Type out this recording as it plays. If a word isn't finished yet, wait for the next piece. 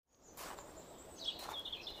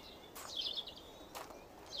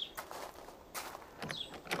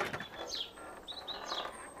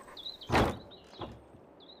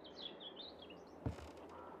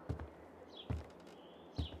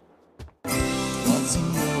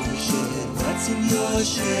What's in your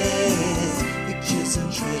shed? Pictures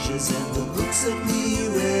and treasures and the books that we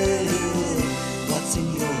read. What's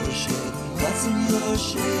in your shed? What's in your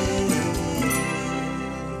shed?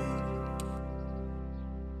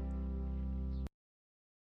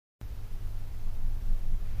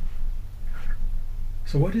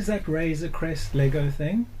 So what is that Razor Crest Lego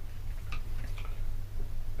thing?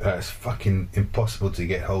 It's fucking impossible to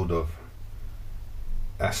get hold of.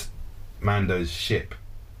 That's Mando's ship,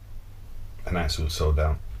 and that's all sold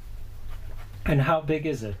out. And how big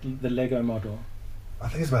is it, the Lego model? I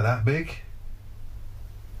think it's about that big.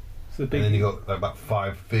 So big. And then you got like, about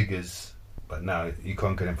 5 figures, but no, you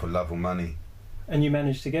can't get them for love or money. And you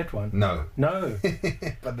managed to get one? No. No.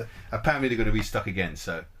 But apparently they're going to restock again,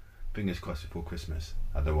 so fingers crossed before Christmas.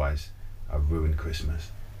 Otherwise, I've ruined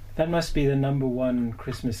Christmas. That must be the #1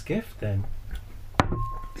 Christmas gift then.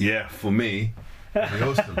 Yeah, for me, it'd be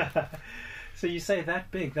awesome. So you say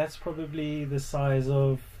that big, that's probably the size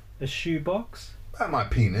of a shoebox? About my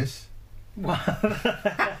penis. What?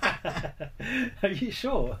 Are you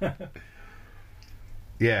sure?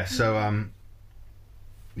 Yeah, so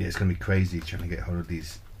yeah, it's gonna be crazy trying to get hold of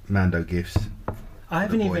these Mando gifts. I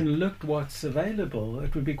haven't even looked what's available.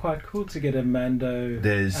 It would be quite cool to get a Mando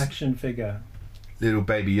action figure. Little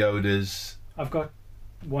baby Yodas. I've got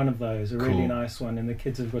one of those, a really nice one, and the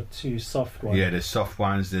kids have got 2 soft ones. Yeah, there's soft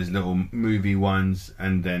ones, there's little movie ones,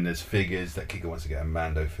 and then there's figures. That Kiko wants to get a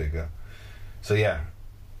Mando figure. So yeah,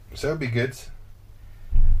 so it'll be good.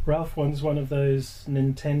 Ralph wants one of those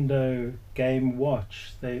Nintendo Game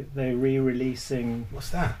Watch. They're re-releasing.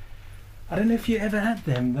 What's that? I don't know if you ever had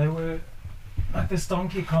them. They were like this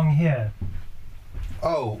Donkey Kong here.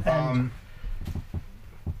 Oh,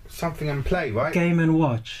 something and play, right? Game and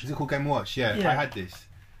Watch. Is it called Game and Watch? Yeah, I had this.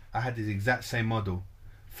 I had this exact same model.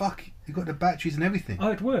 Fuck, you got the batteries and everything.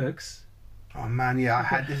 Oh, it works. Oh man, yeah, I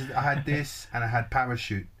had this, and I had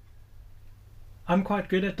Parachute. I'm quite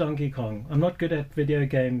good at Donkey Kong. I'm not good at video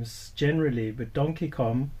games generally, but Donkey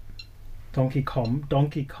Kong,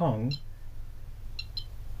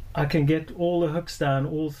 I can get all the hooks down,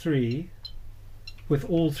 all 3, with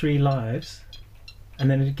all 3 lives,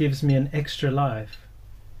 and then it gives me an extra life.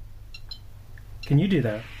 Can you do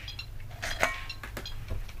that?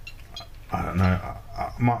 I don't know.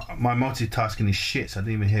 My multitasking is shit, so I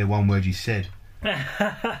didn't even hear one word you said.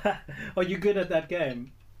 Are you good at that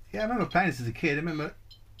game? Yeah, I remember playing this as a kid. I remember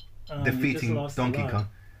defeating Donkey Kong.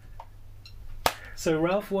 So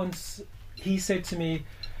Ralph he said to me,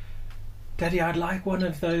 Daddy, I'd like one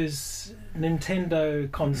of those Nintendo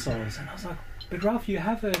consoles. And I was like, but Ralph, you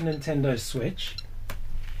have a Nintendo Switch.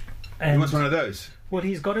 And he wants one of those? Well,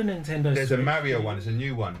 he's got a Nintendo Switch. There's a Mario one, it's a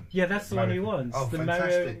new one. Yeah, that's the one he wants. Oh, the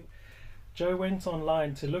fantastic. Mario. Joe went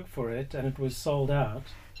online to look for it and it was sold out.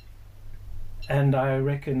 And I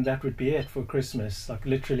reckon that would be it for Christmas. Like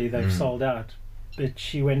literally they've sold out. But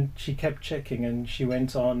she kept checking and she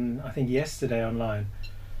went on, I think yesterday online,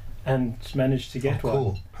 and managed to get one.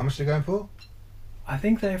 Cool. How much are they going for? I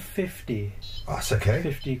think they're 50. Oh, that's okay.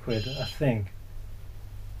 50 quid, I think.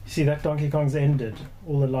 You see, that Donkey Kong's ended.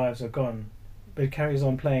 All the lives are gone. But it carries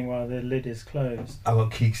on playing while the lid is closed. I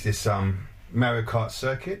got Keeks this Mario Kart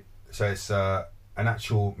circuit. So it's an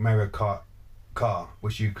actual Mario Kart car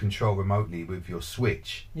which you control remotely with your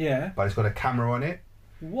Switch. Yeah. But it's got a camera on it.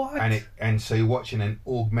 What? And so you're watching an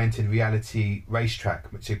augmented reality racetrack.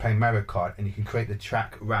 So you're playing Mario Kart and you can create the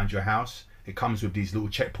track around your house. It comes with these little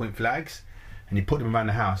checkpoint flags and you put them around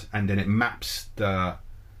the house and then it maps the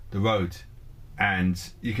road. And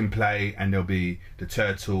you can play and there'll be the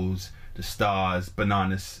turtles, the stars,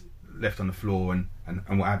 bananas left on the floor and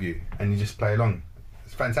what have you. And you just play along.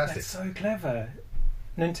 It's fantastic. That's so clever.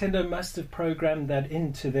 Nintendo must have programmed that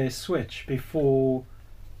into their Switch before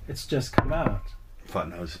it's just come out. Fuck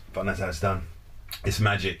knows. Fuck knows how it's done. It's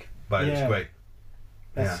magic, but it's great.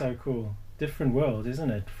 That's so cool. Different world,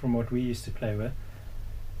 isn't it, from what we used to play with?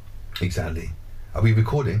 Exactly. Are we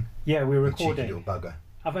recording? Yeah, we're You recording. cheeky little bugger.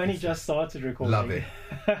 I've only just started recording. Love it.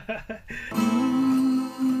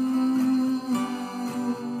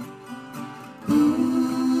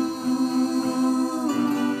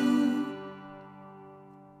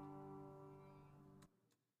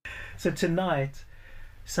 So tonight,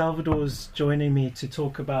 Salvador's joining me to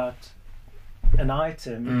talk about an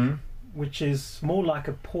item which is more like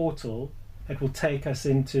a portal. It will take us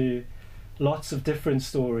into lots of different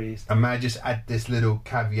stories. And may I just add this little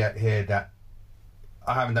caveat here that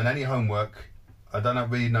I haven't done any homework. I don't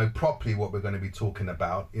really know properly what we're going to be talking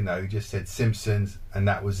about. You know, you just said Simpsons and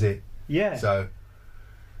that was it. Yeah. So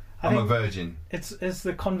I'm a think virgin. it's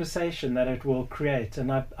the conversation that it will create,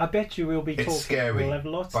 and I bet you we'll be talking. It's scary, We'll have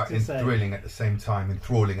lots but to say. thrilling at the same time,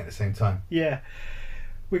 enthralling at the same time. Yeah.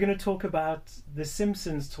 We're going to talk about the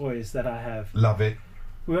Simpsons toys that I have. Love it.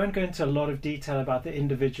 We won't go into a lot of detail about the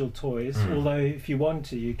individual toys, although if you want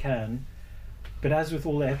to, you can. But as with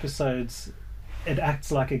all the episodes, it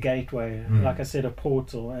acts like a gateway, like I said, a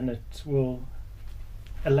portal, and it will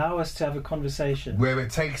allow us to have a conversation. Where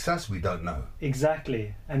it takes us, we don't know.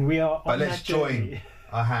 Exactly. And we are on But let's that journey. join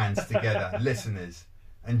our hands together, listeners,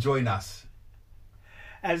 and join us.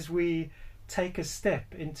 As we take a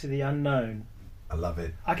step into the unknown. I love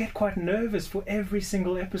it. I get quite nervous for every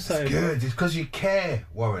single episode. It's good. It's because you care,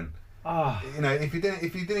 Warren. Ah, You know, if you didn't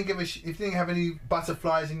give if you didn't have any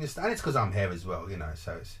butterflies in your and it's because I'm here as well. You know,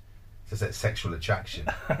 so it's just that sexual attraction.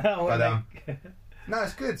 But no,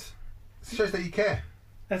 it's good. It shows that you care.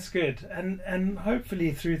 that's good. And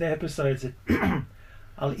hopefully through the episodes,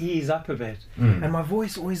 I'll ease up a bit. And my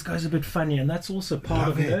voice always goes a bit funny, and that's also part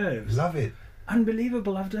Love of it. nerves. Love it.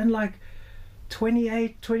 Unbelievable. I've done like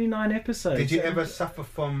 28, 29 episodes. Did you ever suffer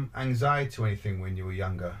from anxiety or anything when you were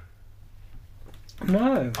younger?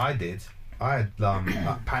 No. I did. I had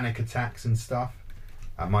like panic attacks and stuff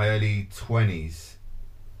at my early 20s.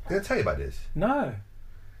 Did I tell you about this? No.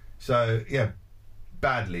 So yeah,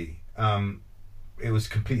 badly. It was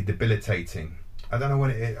completely debilitating. I don't know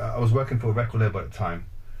when I was working for a record label at the time,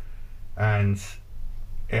 and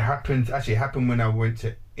it happened. Actually, it happened when I went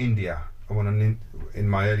to India. I went in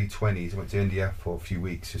my early 20s. I went to India for a few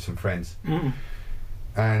weeks with some friends,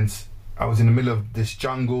 and I was in the middle of this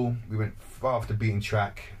jungle. We went far off the beaten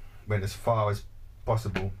track, went as far as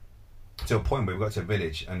possible, to a point where we got to a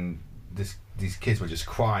village, and these kids were just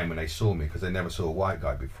crying when they saw me because they never saw a white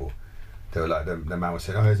guy before. They were like, the man was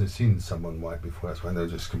saying, "Oh, he hasn't seen someone white before." That's when they were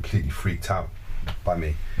just completely freaked out by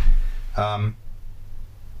me. Yeah,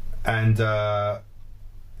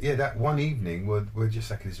 that one evening we're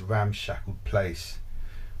just like this ramshackled place,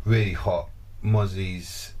 really hot,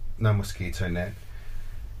 mozzies, no mosquito net,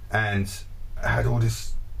 and I had all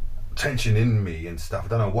this tension in me and stuff. I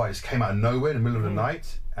don't know why. It just came out of nowhere in the middle of the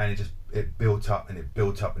night, and it built up and it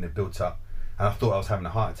built up and it built up, and I thought I was having a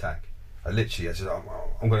heart attack. I said,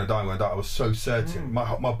 I'm going to die. I was so certain.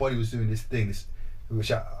 My body was doing this thing,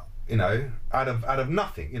 which out of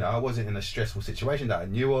nothing. I wasn't in a stressful situation that I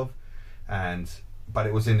knew of, but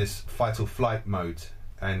it was in this fight or flight mode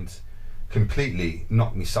and completely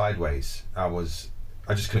knocked me sideways. I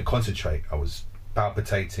just couldn't concentrate. I was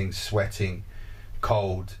palpitating, sweating,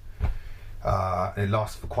 cold, and it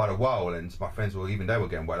lasted for quite a while. And my friends they were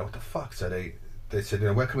getting worried. What the fuck? So they said,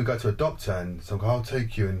 where can we go to a doctor? And so I'll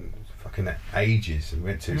take you. And fucking ages, and we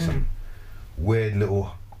went to some weird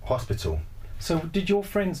little hospital. So did your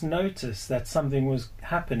friends notice that something was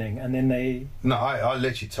happening, and then they... No, I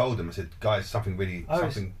literally told them. I said, guys, something really...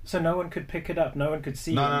 something. So no one could pick it up? No one could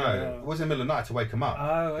see No. you? It was in the middle of the night to wake them up.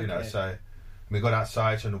 Oh, okay. So we got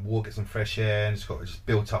outside, trying to walk, get some fresh air, and it just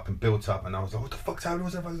built up, and I was like, what the fuck's happening?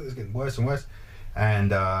 It was getting worse and worse. And,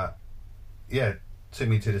 took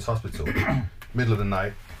me to this hospital, middle of the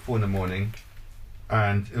night, 4 a.m,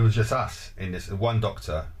 and it was just us in this, one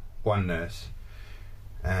doctor, one nurse,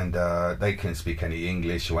 and they couldn't speak any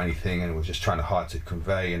English or anything, and it was just hard to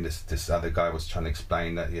convey. And this other guy was trying to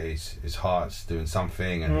explain that his heart's doing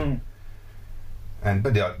something,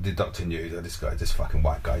 but the doctor knew that this fucking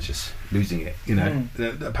white guy's just losing it.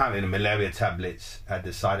 Apparently the malaria tablets had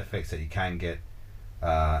the side effects that you can get,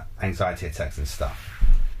 anxiety attacks and stuff.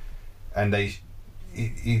 And this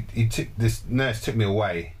nurse took me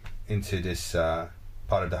away into this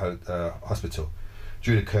part of the hospital,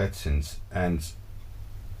 drew the curtains and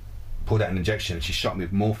pulled out an injection, and she shot me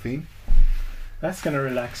with morphine. That's going to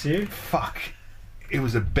relax you. Fuck. It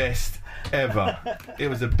was the best ever. It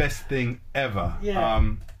was the best thing ever. Yeah.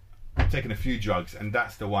 I've taken a few drugs, and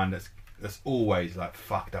that's the one that's always like,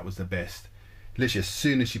 fuck, that was the best. Literally, as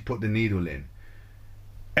soon as she put the needle in,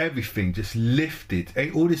 everything just lifted.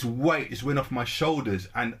 All this weight just went off my shoulders,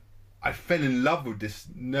 and I fell in love with this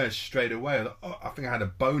nurse straight away. I was like, I think I had a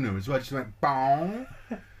boner as well. I just went, bong.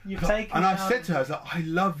 And I said to her, I was like, I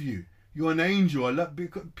love you. You're an angel. I love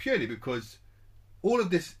purely because all of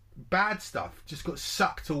this bad stuff just got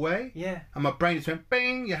sucked away. Yeah. And my brain just went,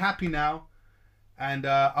 bing, you're happy now. And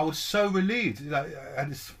I was so relieved. Like, I had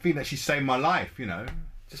this feeling that she saved my life,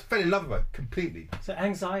 Just fell in love with her completely. So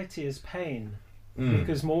anxiety is pain,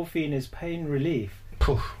 because morphine is pain relief.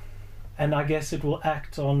 Poof. And I guess it will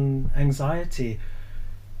act on anxiety.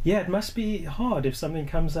 Yeah, it must be hard if something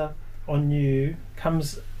comes up on you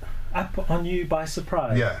by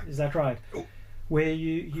surprise. Yeah. Is that right? Where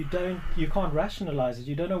you can't rationalize it.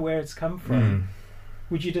 You don't know where it's come from.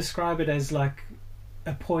 Would you describe it as like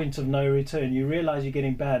a point of no return? You realise you're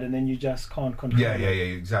getting bad, and then you just can't control Yeah,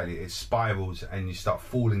 it. exactly. It spirals, and you start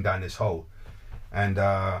falling down this hole, and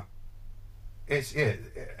and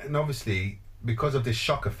obviously because of this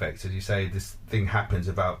shock effect, as you say, this thing happens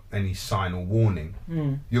without any sign or warning.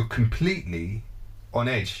 You're completely on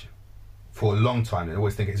edge for a long time, and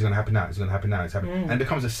always think it's going to happen now. It's going to happen now. It's happening, and it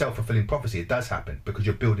becomes a self-fulfilling prophecy. It does happen because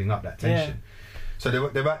you're building up that tension. So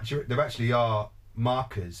there actually are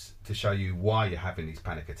markers to show you why you're having these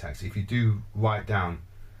panic attacks. If you do write down,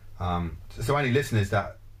 so any listeners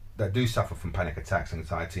that do suffer from panic attacks,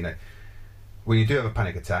 anxiety, when you do have a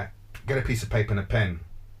panic attack, get a piece of paper and a pen,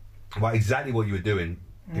 write exactly what you were doing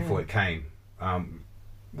before it came,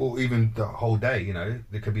 or even the whole day.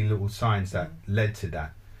 There could be little signs that led to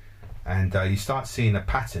that, and you start seeing a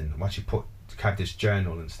pattern once you have this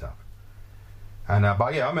journal and stuff. And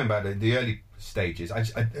but yeah, I remember the early stages. I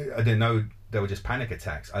didn't know they were just panic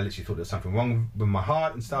attacks. I literally thought there was something wrong with my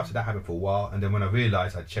heart and stuff. So that happened for a while, and then when I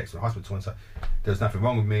realised, I checked to the hospital and stuff, there was nothing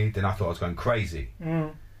wrong with me. Then I thought I was going crazy,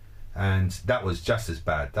 and that was just as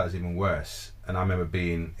bad. That was even worse. And I remember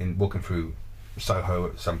walking through Soho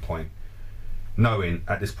at some point, knowing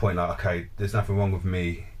at this point, like, okay, there's nothing wrong with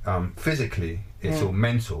me physically. It's all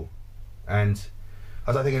mental. And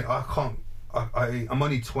I was like thinking, I'm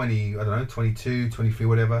only 20, I don't know, 22, 23,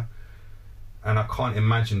 whatever. And I can't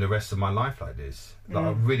imagine the rest of my life like this. Like,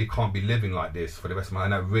 I really can't be living like this for the rest of my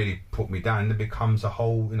life. And that really put me down. And it becomes a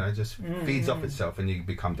whole, just feeds off itself, and you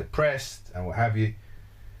become depressed and what have you.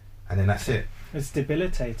 And then that's it. It's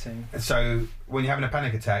debilitating. And so when you're having a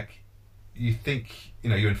panic attack, you think,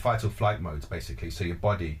 you're in fight or flight modes, basically. So your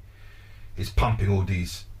body is pumping all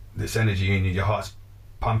this energy in you. Your heart's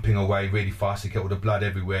pumping away really fast to get all the blood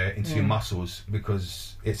everywhere into your muscles,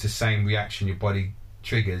 because it's the same reaction your body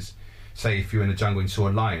triggers. Say if you're in the jungle and saw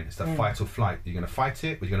a lion, it's that fight or flight. You're going to fight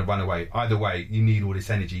it, or you're going to run away. Either way, you need all this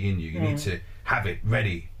energy in you. You need to have it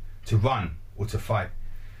ready to run or to fight.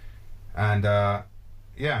 And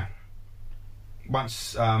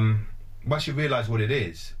once you realise what it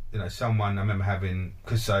is, someone, I remember having,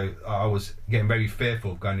 because I was getting very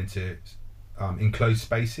fearful of going into enclosed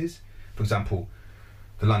spaces. For example,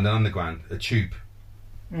 the London Underground, a tube.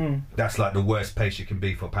 That's like the worst place you can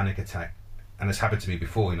be for a panic attack. And it's happened to me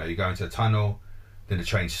before. You go into a tunnel, then the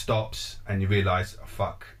train stops, and you realise, oh,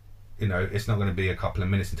 fuck, it's not going to be a couple of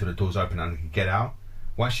minutes until the doors open and I can get out.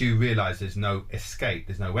 Once you realise there's no escape,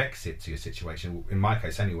 there's no exit to your situation, in my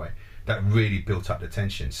case anyway, that really built up the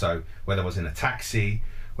tension. So whether I was in a taxi,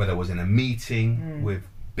 whether I was in a meeting with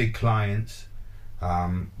big clients,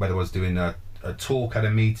 whether I was doing a talk at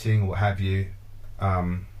a meeting or what have you,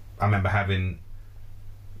 I remember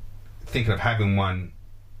thinking of having one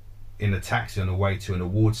in a taxi on the way to an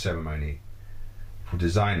award ceremony for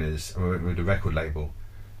designers with the record label,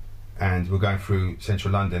 and we're going through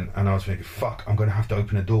central London, and I was thinking, fuck, I'm going to have to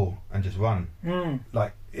open a door and just run,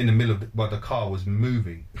 like in the middle of the car was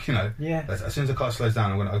moving, as soon as the car slows down,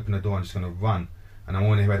 I'm going to open the door and just going to run, and I'm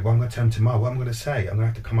wondering, well, I'm going to tell him tomorrow, what I'm going to say, I'm going to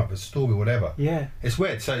have to come up with a story, whatever. It's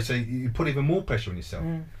weird. So you put even more pressure on yourself.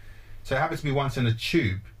 So it happened to me once in a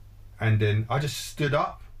tube, and then I just stood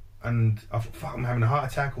up, and I thought, fuck, I'm having a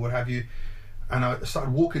heart attack or what have you, and I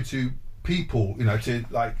started walking to people, to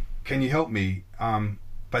like, can you help me?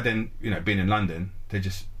 But then, being in London, they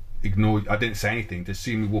just ignored. I didn't say anything. They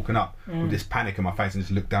see me walking up with this panic in my face and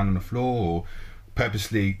just look down on the floor, or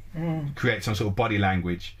purposely create some sort of body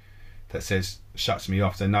language that says, shuts me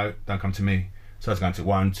off. So no, don't come to me. So I was going to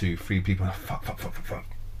 1, 2, 3 people, and fuck.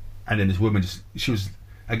 And then this woman she was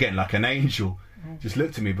again like an angel. Just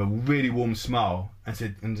looked at me with a really warm smile and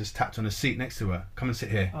just tapped on a seat next to her. Come and sit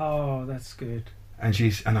here. Oh, that's good. And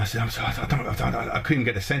I said, I'm sorry, I couldn't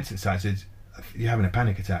get the sentence out. I said, you're having a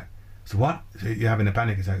panic attack. I said, what? You're having a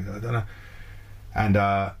panic attack? I don't know.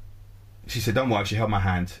 And she said, don't worry. She held my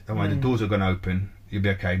hand. Don't worry, the doors are going to open. You'll be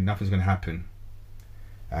okay. Nothing's going to happen.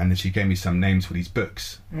 And then she gave me some names for these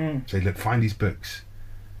books. Said, look, find these books.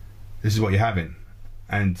 This is what you're having.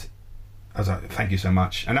 And I was like, thank you so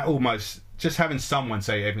much. And that almost, just having someone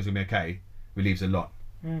say everything's going to be okay relieves a lot.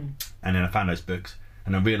 And then I found those books,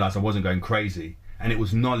 and I realised I wasn't going crazy. And it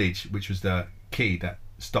was knowledge which was the key that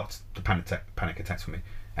stopped the panic attacks for me,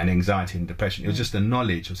 and anxiety and depression. It was just the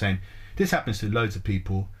knowledge of saying, this happens to loads of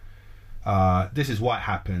people. This is why it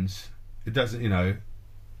happens. It doesn't,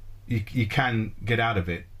 you can get out of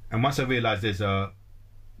it. And once I realised there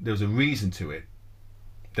was a reason to it,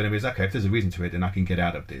 then it was okay. If there's a reason to it, then I can get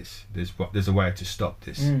out of this. There's a way to stop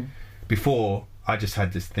this. Before, I just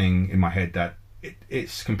had this thing in my head that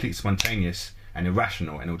it's completely spontaneous and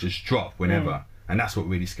irrational, and it'll just drop whenever. And that's what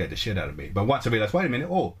really scared the shit out of me. But once I realised, wait a minute,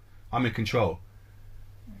 I'm in control.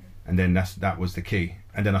 and then that was the key,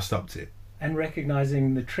 and then I stopped it. And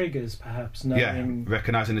recognizing the triggers, perhaps knowing. Yeah,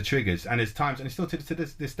 recognizing the triggers, and there's times, and it's still to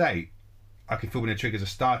this day, I can feel when the triggers are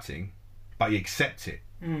starting, but you accept it.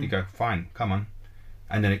 You go, fine, come on,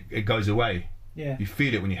 and then it goes away. Yeah. You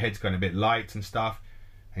feel it when your head's going a bit light and stuff,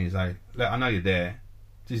 and he's like, look, I know you're there,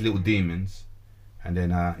 these little demons, and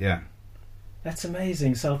then yeah. That's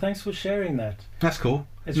amazing, Sal. Thanks for sharing that. That's cool.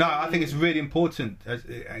 It's No, really- I think it's really important.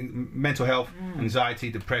 Mental health,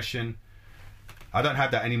 anxiety, depression. I don't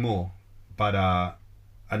have that anymore, but I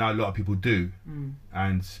know a lot of people do,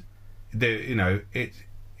 and it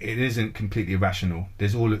isn't completely irrational.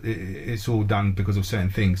 It's all done because of certain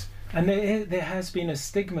things. And there has been a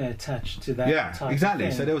stigma attached to that. Yeah, type exactly.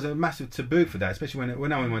 Of thing. So there was a massive taboo for that, especially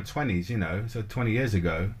when I was in my 20s. So 20 years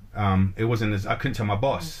ago, it wasn't I couldn't tell my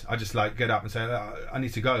boss. I just like get up and say, I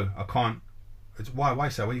need to go. I can't. It's, why,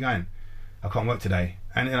 sir? Where are you going? I can't work today.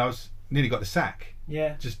 And I was nearly got the sack.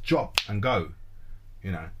 Yeah. Just drop and go.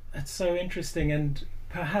 That's so interesting, and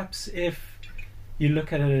perhaps if you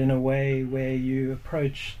look at it in a way where you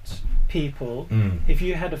approached people, if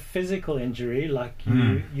you had a physical injury, like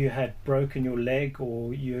you had broken your leg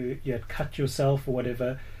or you had cut yourself or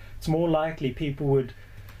whatever, it's more likely people would,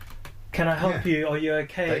 can I help you? Are you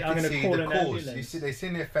okay? I'm going to call an ambulance. They're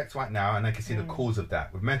seeing the effects right now, and they can see the cause of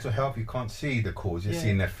that. With mental health, you can't see the cause. You're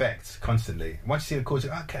seeing the effects constantly. Once you see the cause,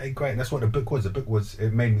 you're, okay, great. That's what the book was. The book was,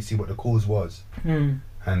 it made me see what the cause was.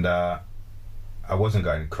 And I wasn't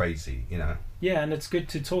going crazy, Yeah, and it's good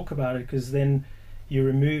to talk about it, because then you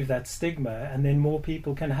remove that stigma, and then more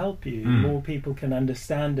people can help you. More people can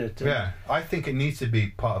understand it. Yeah, I think it needs to be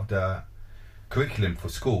part of the curriculum for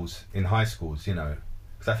schools, in high schools,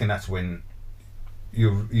 because I think that's when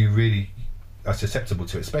you really are susceptible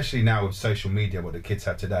to it, especially now with social media, what the kids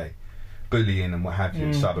have today, bullying and what have you,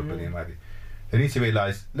 cyberbullying and what have you. They need to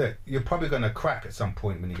realise, look, you're probably going to crack at some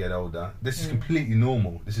point when you get older. This is completely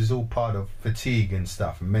normal. This is all part of fatigue and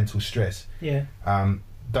stuff, and mental stress. Yeah.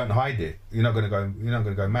 Don't hide it. You're not going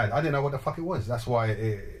to go mad. I didn't know what the fuck it was. That's why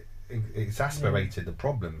it exacerbated the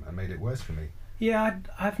problem and made it worse for me. Yeah,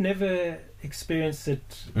 I've never experienced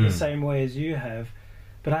it the same way as you have,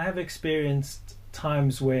 but I have experienced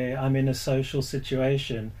times where I'm in a social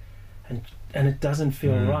situation and it doesn't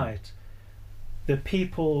feel right. The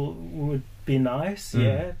people would be nice,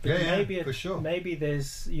 but maybe for sure. Maybe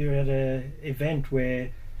you're at a event where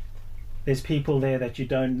there's people there that you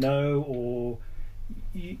don't know, or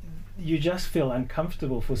you just feel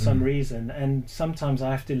uncomfortable for some reason, and sometimes I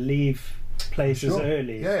have to leave places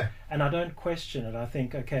early, and I don't question it. I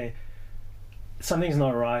think, okay, something's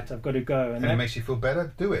not right, I've got to go, and it makes you feel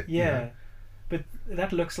better. Do it. But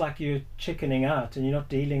that looks like you're chickening out and you're not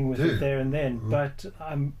dealing with it there and then. But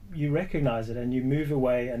you recognise it and you move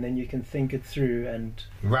away, and then you can think it through. And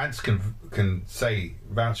Rance can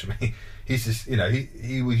vouch for me. He's just,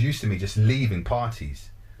 he was used to me just leaving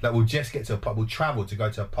parties. Like, we'll just get to a pub, we'll travel to go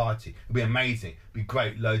to a party. It'll be amazing, it'll be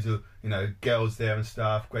great, loads of girls there and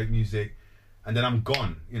stuff, great music, and then I'm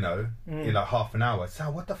gone. In like half an hour. So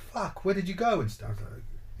what the fuck? Where did you go and stuff?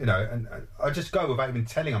 And I just go without even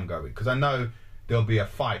telling I'm going, because I know there'll be a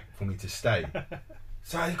fight for me to stay.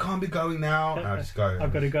 So you can't be going now. And I just go.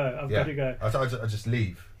 I've got to go. I've got to go. I just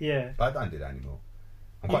leave. Yeah. But I don't do that anymore.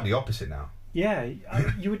 I'm quite the opposite now. Yeah,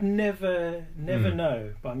 you would never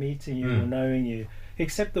know by meeting you or knowing you.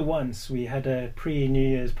 Except the once we had a pre-New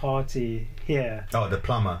Year's party here. Oh, the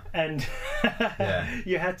plumber. And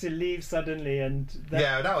you had to leave suddenly, and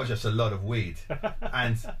that was just a lot of weed,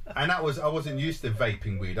 and that was, I wasn't used to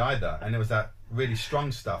vaping weed either, and it was that really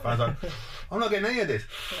strong stuff. And I was like, I'm not getting any of this.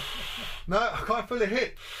 No, I can't feel a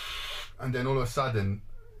hit. And then all of a sudden,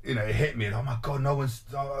 it hit me, and oh my god, no one's.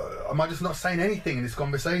 Am I just not saying anything in this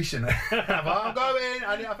conversation? I'm going.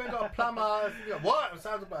 I think I got a plumber. What? It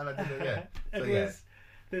sounds about. And I did it. Yeah. So, it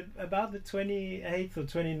was about the 28th or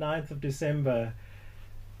 29th of December,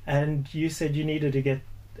 and you said you needed to get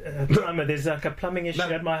a plumber. There's like a plumbing issue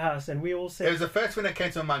at my house, and we all said it was the first thing that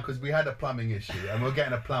came to my mind, because we had a plumbing issue and we're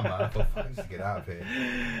getting a plumber. I thought, fuck, I need to get out of here.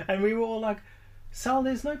 And we were all like, Sal,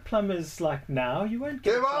 there's no plumbers like now. You won't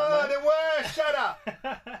get. There were. Shut up.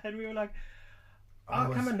 And we were like,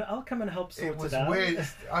 I'll come and help sort it out. It was weird.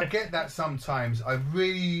 I get that sometimes. I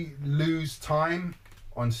really lose time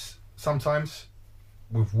on sometimes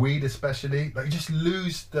with weed, especially. Like, you just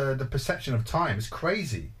lose the perception of time. It's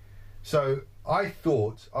crazy. So I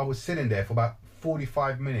thought I was sitting there for about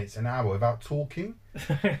 45 minutes, an hour without talking,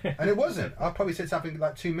 and it wasn't. I probably said something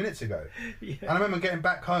like 2 minutes ago. And I remember getting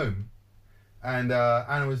back home, and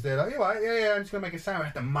Anna was there like, yeah, I'm just gonna make a sandwich. I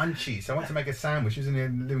had the munchies, so I went to make a sandwich. She was in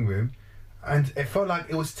the living room, and it felt like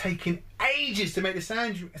it was taking ages to make the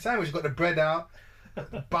sandwich. I got the bread out,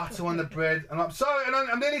 butter on the bread, and I'm sorry, and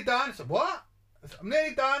I'm nearly done. I said, what? I said, I'm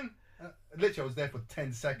nearly done. Literally, I was there for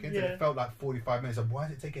 10 seconds, and it felt like 45 minutes. Why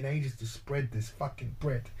is it taking ages to spread this fucking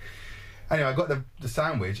bread? Anyway, I got the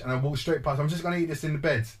sandwich, and I walked straight past. I'm just going to eat this in the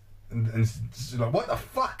bed. And she's like, what the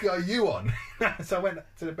fuck are you on? So I went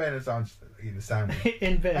to the bed and so I'm just eating the sandwich.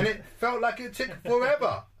 In bed. And it felt like it took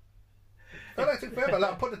forever. Like,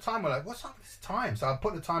 I put the timer, like, what's up with this time? So I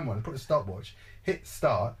put the timer on, put the stopwatch, hit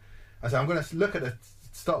start. I said, I'm going to look at the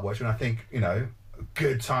stopwatch when I think,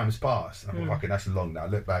 good time's passed. And I thought, okay, that's long now. I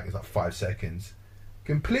look back, it's like 5 seconds.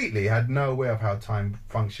 Completely had no way of how time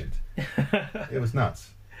functioned. It was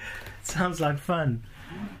nuts. Sounds like fun.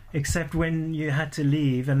 Except when you had to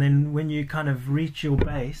leave, and then when you kind of reach your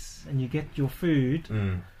base and you get your food,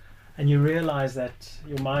 and you realise that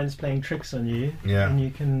your mind's playing tricks on you, and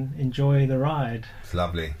you can enjoy the ride. It's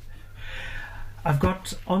lovely. I've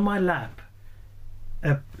got on my lap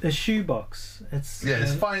a shoebox. It's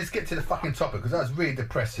fine. Let's get to the fucking topic because that was really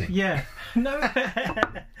depressing. Yeah. No.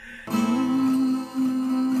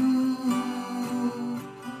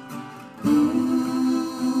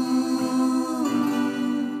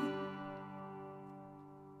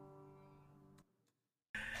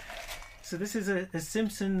 So this is a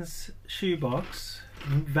Simpsons shoebox.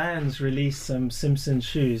 Vans released some Simpsons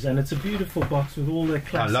shoes, and it's a beautiful box with all the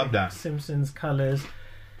classic Simpsons colours.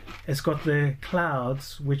 It's got the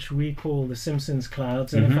clouds, which we call the Simpsons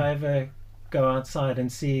clouds, and if I ever go outside and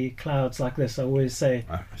see clouds like this, I always say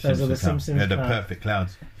those are the Simpsons clouds. They're the perfect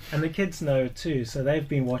clouds. And the kids know too, so they've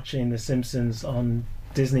been watching the Simpsons on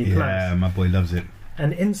Disney Plus. Yeah, my boy loves it.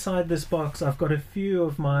 And inside this box, I've got a few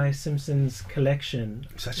of my Simpsons collection.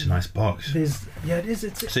 Such a nice box. It is.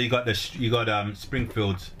 So you got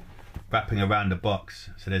Springfield wrapping around the box.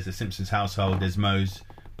 So there's the Simpsons household, there's Moe's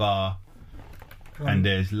bar, and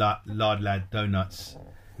there's Lard Lad Donuts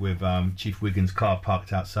with Chief Wiggins' car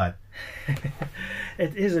parked outside.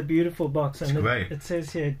 It is a beautiful box, and great. It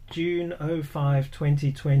says here June 05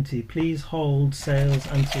 2020. Please hold sales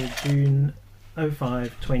until June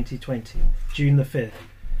 05 2020, June the 5th.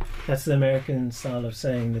 That's the American style of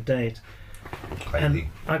saying the date. Crazy. And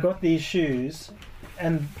I got these shoes,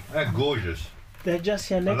 and they're gorgeous. They're just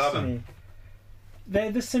here next to me.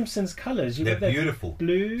 They're the Simpsons colours. They're beautiful.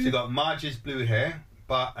 Blue. So you got Marge's blue hair,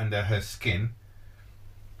 and her skin.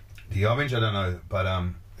 The orange, I don't know, but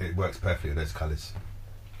it works perfectly with those colours.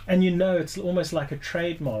 And it's almost like a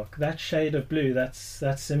trademark. That shade of blue, that's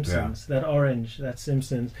Simpsons. Yeah. That orange, that's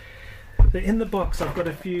Simpsons. In the box, I've got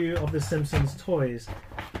a few of the Simpsons toys,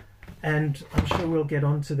 and I'm sure we'll get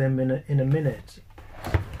onto them in a minute.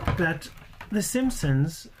 But the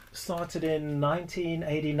Simpsons started in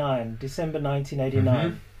 1989, December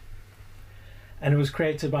 1989, and it was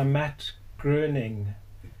created by Matt Groening.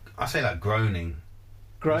 I say like Groening.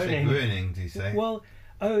 Groening. Groening, do you say? Well,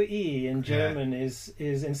 OE in German is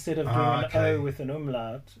instead of doing an O with an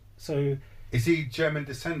umlaut. So is he German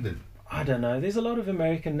descendant? I don't know. There's a lot of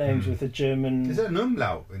American names with a German... Is there an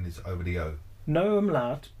umlaut over the O? No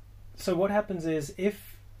umlaut. So what happens is,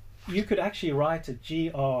 if you could actually write it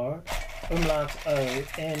GR umlaut O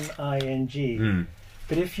NING,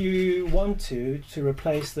 but if you want to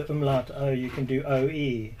replace the umlaut O, you can do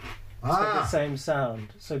OE. So the same sound.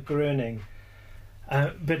 So Groening.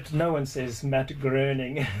 But no one says Matt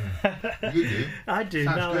Groening. You do. I do.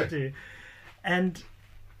 Now I do. And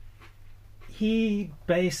he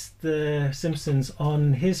based the Simpsons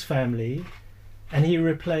on his family, and he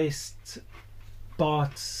replaced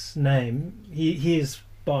Bart's name. He is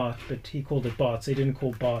Bart, but he called it Bart, so he didn't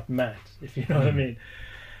call Bart Matt, if you know what I mean.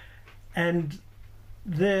 And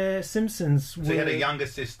the Simpsons So he had a younger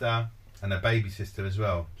sister and a baby sister as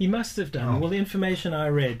well. He must have done. Well, the information I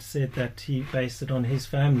read said that he based it on his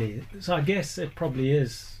family. So I guess it probably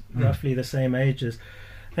is roughly the same ages.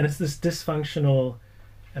 And it's this dysfunctional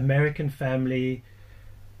American family.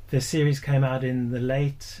 The series came out in the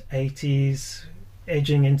late 80s,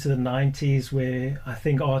 edging into the 90s, where I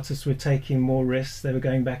think artists were taking more risks. They were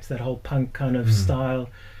going back to that whole punk kind of style.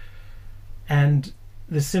 And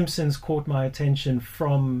The Simpsons caught my attention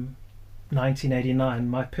from 1989,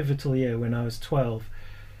 my pivotal year when I was 12.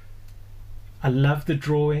 I loved the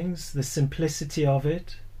drawings, the simplicity of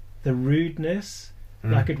it, the rudeness.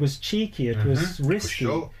 Like, it was cheeky, it was risky.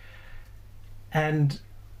 For sure. And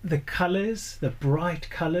the colours, the bright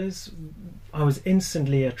colours, I was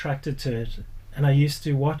instantly attracted to it. And I used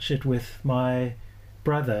to watch it with my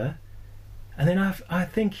brother. And then I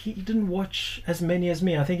think he didn't watch as many as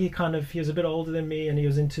me. I think he was a bit older than me, and he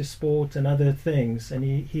was into sport and other things, and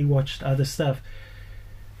he watched other stuff.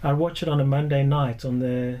 I'd watch it on a Monday night on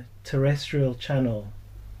the terrestrial channel,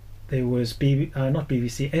 there was not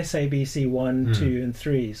BBC, SABC 1, 2 and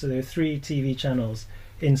 3. So there were 3 TV channels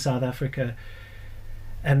in South Africa,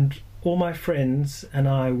 and all my friends and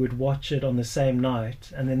I would watch it on the same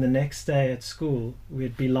night, and then the next day at school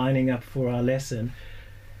we'd be lining up for our lesson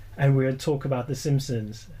and we would talk about The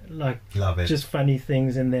Simpsons, like Love it. just funny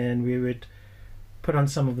things in there, and we would put on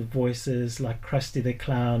some of the voices, like Krusty the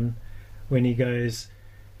Clown when he goes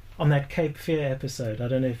on that Cape Fear episode. I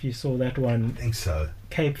don't know if you saw that one. I think so.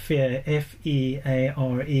 Cape Fear,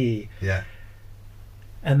 Feare. Yeah.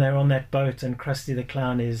 And they're on that boat, and Krusty the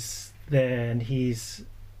Clown is there, and he's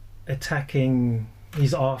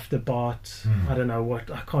after Bart. I don't know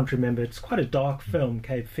what, I can't remember. It's quite a dark film,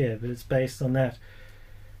 Cape Fear, but it's based on that.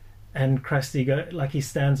 And Krusty he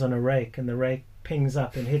stands on a rake, and the rake pings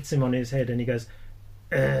up and hits him on his head, and he goes,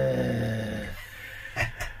 and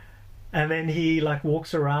then he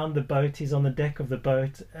walks around the boat. He's on the deck of the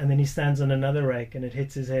boat, and then he stands on another rake, and it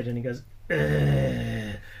hits his head, and he goes,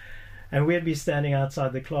 and we'd be standing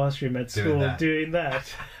outside the classroom at school doing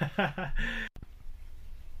that.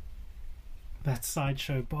 That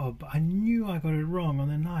Sideshow Bob, I knew I got it wrong on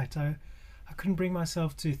the night. I couldn't bring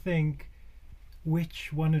myself to think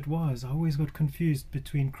which one it was. I always got confused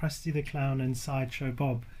between Krusty the Clown and Sideshow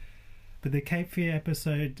Bob. But the Cape Fear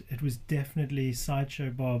episode, it was definitely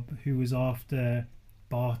Sideshow Bob who was after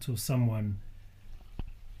Bart or someone.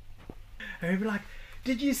 And we'd be like,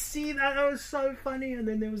 did you see that? That was so funny. And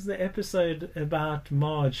then there was the episode about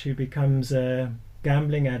Marge who becomes a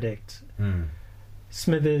gambling addict.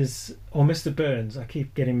 Smithers, or Mr. Burns, I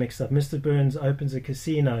keep getting mixed up. Mr. Burns opens a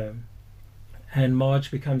casino, and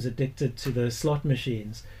Marge becomes addicted to the slot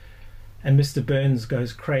machines, and Mr. Burns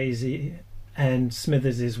goes crazy, and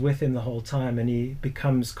Smithers is with him the whole time, and he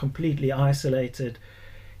becomes completely isolated.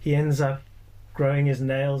 He ends up growing his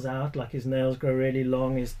nails out, like his nails grow really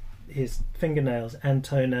long, his fingernails and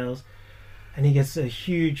toenails, and he gets a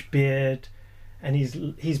huge beard, and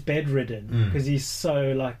he's bedridden because he's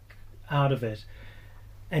so out of it.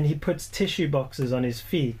 And he puts tissue boxes on his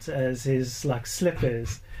feet as his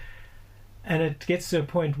slippers. And it gets to a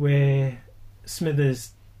point where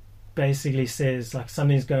Smithers basically says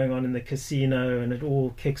something's going on in the casino, and it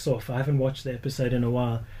all kicks off. I haven't watched the episode in a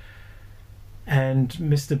while. And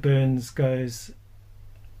Mr. Burns goes,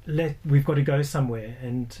 we've got to go somewhere.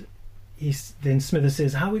 And then Smithers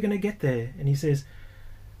says, how are we going to get there? And he says,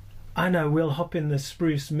 I know, we'll hop in the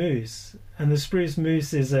Spruce Moose. And the Spruce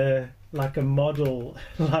Moose is a model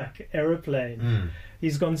aeroplane.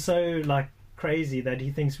 He's gone so crazy that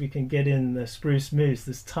he thinks we can get in the Spruce Moose,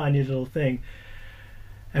 this tiny little thing.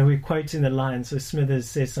 And we're quoting the line, so Smithers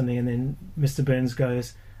says something, and then Mr. Burns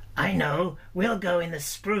goes, I know, we'll go in the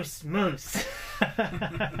Spruce Moose.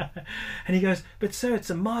 And he goes, but sir, it's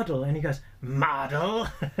a model. And he goes, model?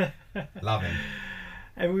 Love him.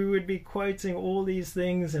 And we would be quoting all these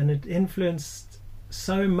things, and it influenced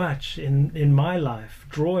so much in my life,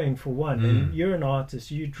 drawing for one. And you're an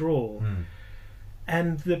artist, you draw,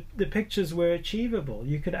 and the pictures were achievable.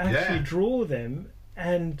 You could actually draw them,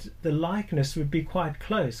 and the likeness would be quite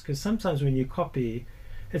close, because sometimes when you copy,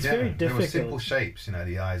 it's very difficult. There were simple shapes,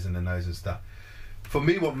 the eyes and the nose and stuff. For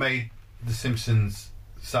me, what made The Simpsons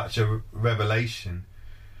such a revelation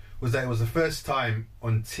was that it was the first time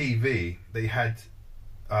on TV they had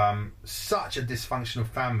such a dysfunctional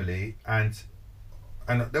family, and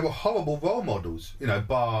there were horrible role models,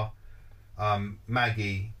 bar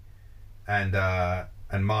Maggie and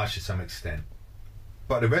Marge to some extent,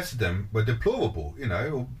 but the rest of them were deplorable.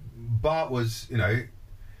 Bart was a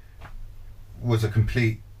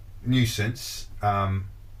complete nuisance. The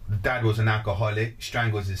dad was an alcoholic,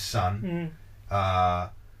 strangles his son,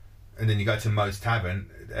 and then you go to Moe's Tavern.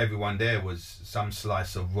 Everyone there was some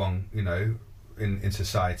slice of wrong, in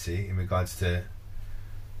society in regards to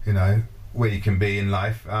where you can be in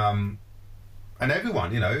life, and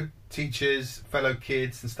everyone, teachers, fellow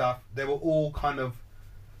kids and stuff, they were all kind of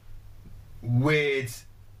weird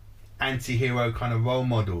anti-hero kind of role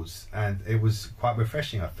models, and it was quite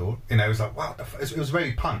refreshing, I thought. It was like, wow, it was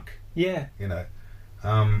very punk, and it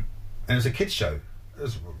was a kids show. It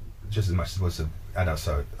was just as much as it was an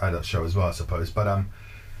adult show as well, I suppose, but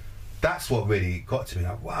that's what really got to me.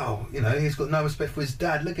 Wow, he's got no respect for his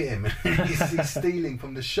dad. Look at him. he's stealing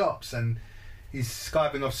from the shops, and he's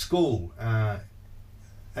skiving off school. And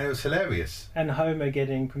it was hilarious. And Homer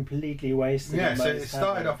getting completely wasted. Yeah, so it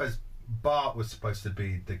started off as Bart was supposed to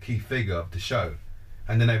be the key figure of the show.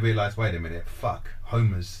 And then they realised, wait a minute, fuck,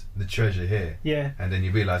 Homer's the treasure here. Yeah. And then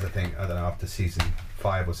you realise, after season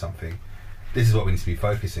 5 or something, this is what we need to be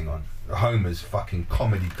focusing on. Homer's fucking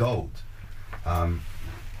comedy gold.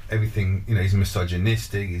 Everything, he's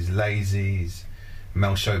misogynistic, he's lazy,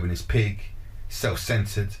 male chauvinist pig,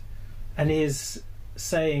 self-centered. And his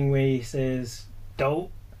saying where he says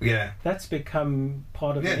 "dope," Yeah. that's become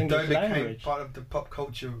part of the Yeah, English Doe became language. part of the pop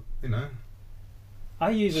culture, you know. I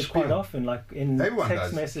use it quite Spiel. often, like in Everyone text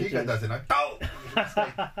does. messages. Kika does it, like, Doe!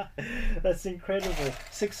 That's incredible.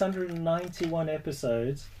 691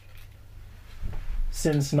 episodes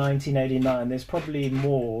since 1989. There's probably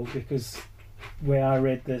more because where I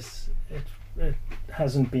read this, it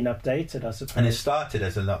hasn't been updated, I suppose. And it started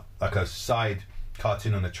as like a side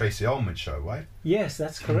cartoon on the Tracy Ullman show, right? Yes,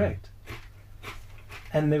 that's correct.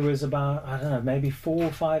 And there was about, I don't know, maybe 4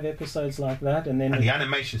 or 5 episodes like that, and then And the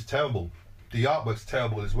animation's terrible. The artwork's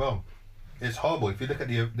terrible as well. It's horrible. If you look at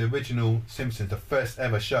the original Simpsons, the first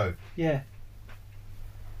ever show, yeah,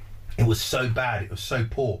 it was so bad. It was so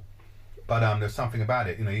poor. But there's something about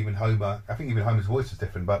it. You know, even Homer. I think even Homer's voice was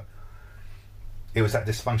different, but it was that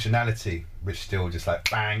dysfunctionality which still just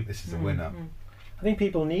like bang. This is the winner. I think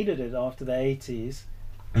people needed it after the 80s,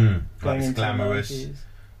 Like going this into glamorous, the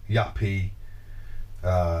 90s.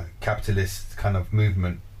 yuppie, capitalist kind of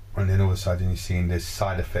movement, and then all of a sudden you're seeing this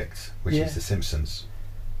side effect, which Yeah. is the Simpsons.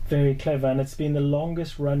 Very clever, and it's been the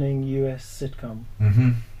longest running US sitcom.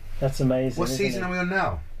 Mm-hmm. That's amazing. What isn't season it? are we on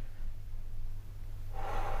now?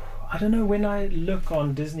 I don't know, when I look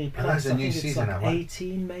on Disney Plus, there's a I new think it's season like now, right?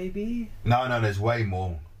 18 maybe? No, there's way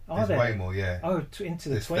more. Are There's there? way more, yeah. Oh, into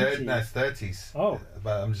the It's 20s. no, it's 30s. Oh.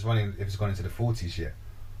 But I'm just wondering if it's gone into the 40s yet.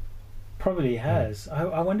 Probably has.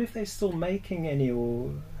 I wonder if they're still making any,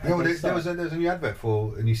 or... have Yeah, well, they there was stopped? a new advert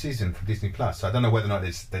for a new season for Disney Plus. So I don't know whether or not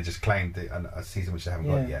they just claimed a season which they haven't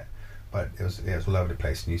Yeah. got yet. But it was all over the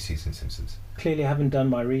place. New season Simpsons. Clearly haven't done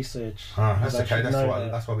my research. Oh, that's but I okay. should That's know why.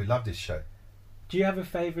 that. That's why we love this show. Do you have a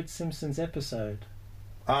favourite Simpsons episode?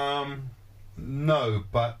 No,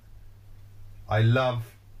 but I love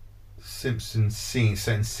Simpsons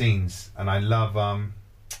certain scenes, and I love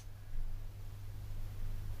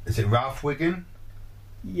is it Ralph Wiggum?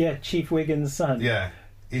 Yeah, Chief Wiggins' son. Yeah,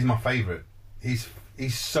 he's my favourite. He's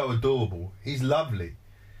so adorable. He's lovely.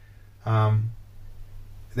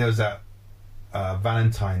 There was that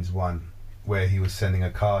Valentine's one where he was sending a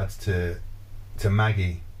card to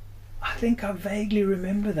Maggie, I think I vaguely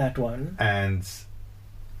remember that one. and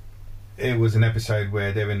it was an episode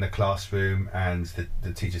where they're in the classroom and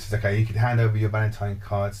the teacher says, okay, you can hand over your Valentine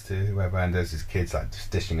cards to whoever, and there's these kids like just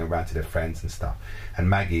dishing around to their friends and stuff, and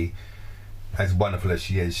Maggie, as wonderful as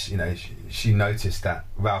she is, you know, she noticed that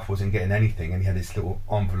Ralph wasn't getting anything, and he had this little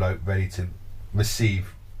envelope ready to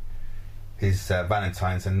receive his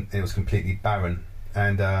Valentine's, and it was completely barren,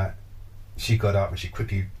 and she got up and she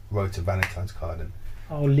quickly wrote a Valentine's card and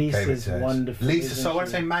Oh, gave it Lisa's to us. wonderful. Lisa, isn't so I want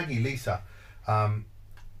she? to say Maggie, Lisa, and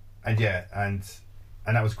yeah, and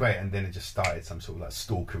that was great. And then it just started some sort of like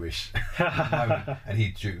stalkerish moment. And he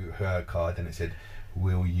drew her a card, and it said,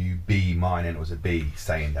 "Will you be mine?" And it was a bee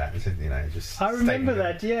saying that. It said, you know, just. I remember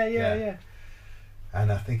stating that. Yeah. Yeah.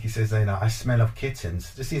 And I think he says, you know, I smell of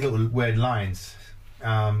kittens. Just these little weird lines.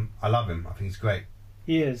 I love him. I think he's great.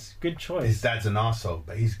 He is. Good choice. His dad's an arsehole,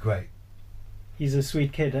 but he's great. He's a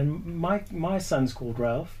sweet kid. And my son's called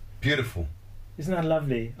Ralph. Beautiful. Isn't that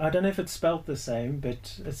lovely? I don't know if it's spelt the same,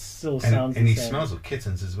 but it still And, sounds and the he same. smells of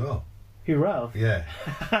kittens as well. Who, Ralph? Yeah.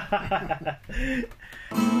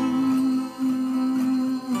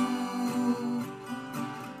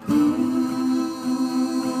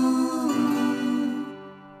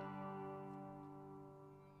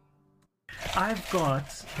 I've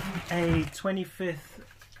got a 25th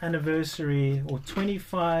anniversary, or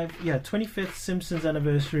 25th Simpsons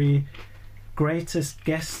anniversary greatest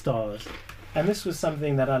guest stars. And this was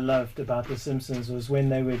something that I loved about The Simpsons, was when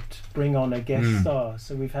they would bring on a guest star.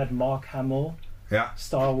 So we've had Mark Hamill, Yeah.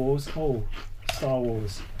 Star Wars.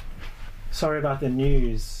 Sorry about the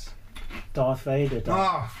news. Darth Vader died.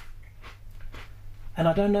 Oh, And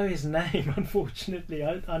I don't know his name, unfortunately.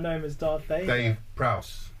 I know him as Darth Vader. Dave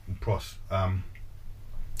Prowse, who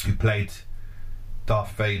played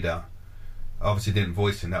Darth Vader, obviously didn't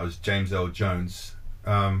voice him. That was James Earl Jones.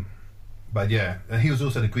 But yeah, he was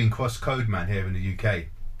also the Green Cross Code man here in the UK.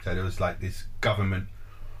 So there was like this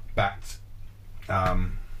government-backed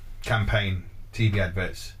campaign TV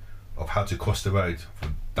adverts of how to cross the road for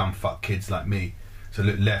dumb fuck kids like me. So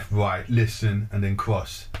look left, right, listen, and then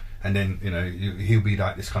cross. And then, you know, he'll be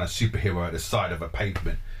like this kind of superhero at the side of a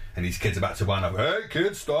pavement, and these kids about to run up. Hey,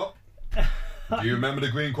 kids, stop! Do you remember the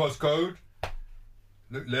Green Cross Code?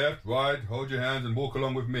 Look left, right, hold your hands and walk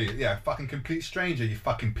along with me. Yeah, fucking complete stranger, you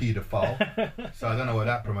fucking paedophile. So I don't know what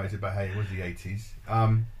that promoted, but hey, it was the 80s.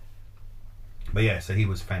 But yeah, so he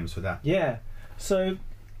was famous for that. Yeah. So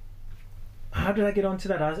How did I get onto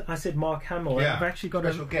that? I said Mark Hamill. Yeah, I've actually got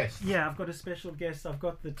special guest. Yeah, I've got a special guest. I've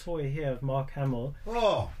got the toy here of Mark Hamill.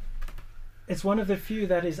 Oh, It's one of the few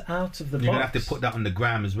that is out of the you're box. gonna have to put that on the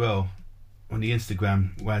gram as well, on the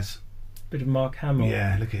Instagram. Wes, Bit of Mark Hamill.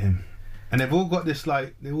 yeah, look at him. And they've all got this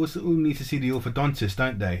they also all need to see the orthodontist,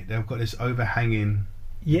 don't they? They've got this overhanging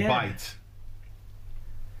bite.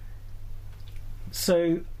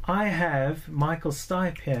 So I have Michael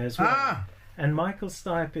Stipe here as well. Ah, And Michael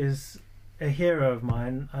Stipe is a hero of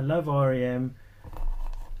mine. I love REM.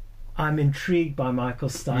 I'm intrigued by Michael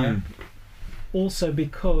Stipe. Also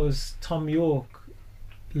because Tom York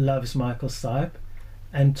loves Michael Stipe.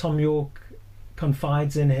 And Tom York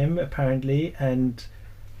confides in him, apparently. And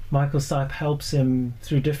Michael Stipe helps him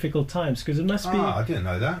through difficult times. Because I didn't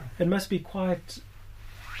know that. it must be quite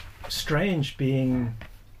strange being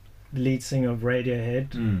the lead singer of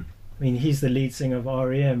Radiohead. I mean, he's the lead singer of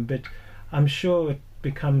REM, but I'm sure it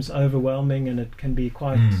becomes overwhelming and it can be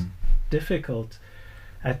quite difficult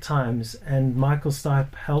at times. And Michael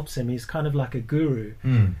Stipe helps him. He's kind of like a guru.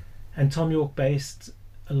 And Tom York based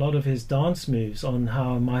a lot of his dance moves on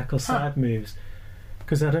how Michael Stipe moves.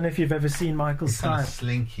 Because I don't know if you've ever seen Michael It's kind of Stipe.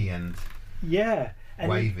 slinky and And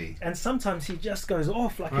wavy. And sometimes he just goes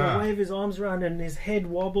off, like he'll wave his arms around and his head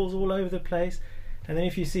wobbles all over the place. And then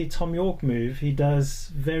if you see Tom York move, he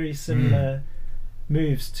does very similar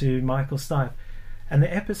moves to Michael Stipe. And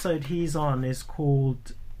the episode he's on is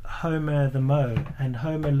called Homer the Mo, and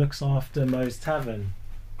Homer looks after Mo's Tavern.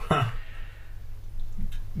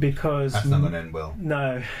 Because that's not going to end well.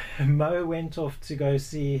 no, Mo went off to go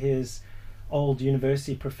see his old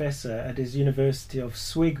university professor at his University of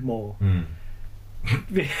Swigmore.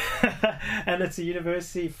 And it's a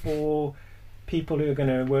university for people who are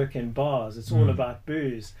going to work in bars. It's all about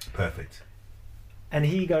booze. Perfect. And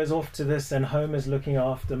he goes off to this, and Homer's looking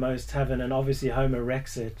after Mo's Tavern, and obviously Homer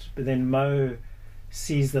wrecks it. But then Mo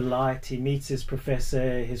sees the light, he meets his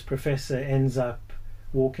professor ends up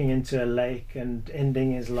walking into a lake and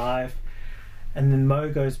ending his life. And then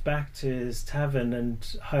Mo goes back to his tavern,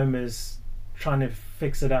 and Homer's trying to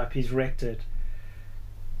fix it up. He's wrecked it.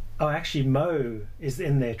 Oh, actually, Mo is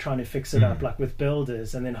in there trying to fix it up, like with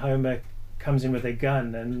builders. And then Homer comes in with a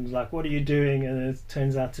gun and like, what are you doing? And it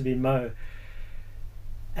turns out to be Mo.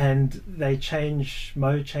 And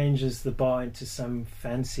Mo changes the bar into some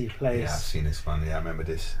fancy place. Yeah, I've seen this one. Yeah, I remember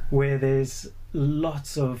this. Where there's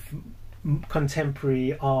lots of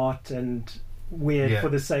contemporary art and weird for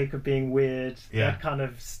the sake of being weird, that kind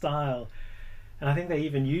of style. And I think they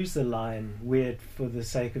even use the line weird for the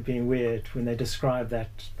sake of being weird when they describe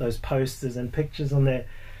those posters and pictures on there.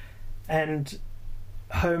 And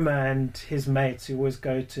Homer and his mates who always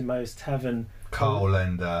go to Mo's Tavern, Carl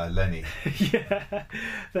and Lenny.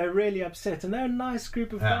 they're really upset, and they're a nice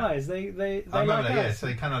group of guys. They I remember like that, us. so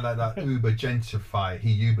they kind of like uber gentrify.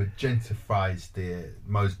 He uber gentrifies the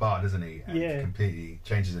Mo's Bar, doesn't he? And completely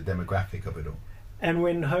changes the demographic of it all. And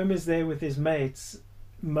when Homer's there with his mates,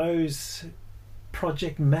 Mo's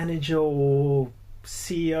project manager or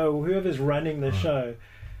CEO, whoever's running the show,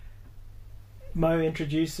 Mo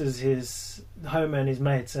introduces Homer and his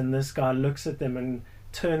mates, and this guy looks at them and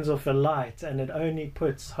turns off a light, and it only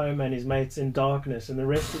puts Homer and his mates in darkness, and the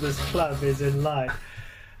rest of this club is in light.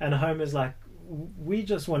 And Homer's like, we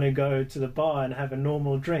just want to go to the bar and have a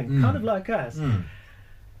normal drink, kind of like us.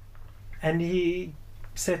 And he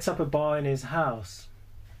sets up a bar in his house,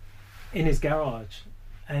 in his garage,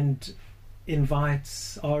 and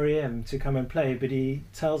invites REM to come and play, but he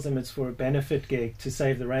tells them it's for a benefit gig to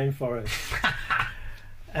save the rainforest.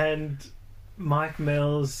 And Mike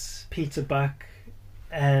Mills, Peter Buck,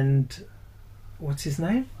 and what's his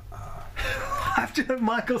name? After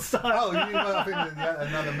Michael Stipe. Oh, you were thinking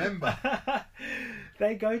another member.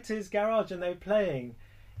 They go to his garage and they're playing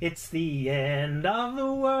 "It's the End of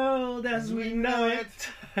the World as We Know It."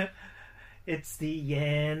 It's the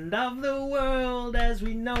end of the world as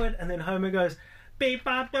we know it. And then Homer goes, beep,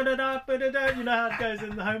 bop, da da da da da. You know how it goes.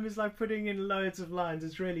 And Homer's like putting in loads of lines.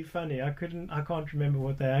 It's really funny. I can't remember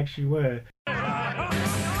what they actually were. We're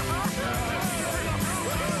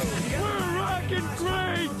rockin'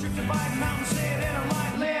 great!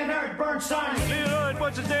 Leonard,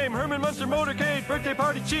 what's his name? Herman Munster Motorcade, birthday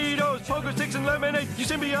party Cheetos, pogo sticks and lemonade. You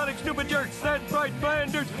symbiotic stupid jerks. That's right,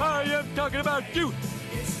 Flanders. I am talking about you.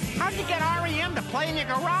 How'd you get REM to play in your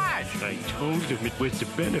garage? I told them it was the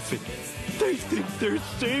benefit. They think they're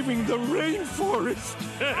saving the rainforest.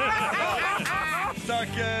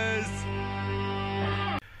 Suckers!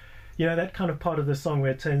 You know, that kind of part of the song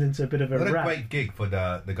where it turns into a bit of a What a rap. great gig for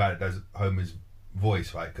the guy that does Homer's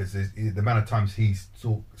voice, right? Because the amount of times he's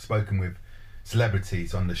spoken with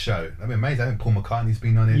celebrities on the show. That'd be amazing. I think Paul McCartney's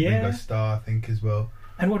been on it. Yeah. Ringo Starr, I think, as well.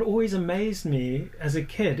 And what always amazed me as a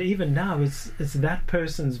kid, even now, is that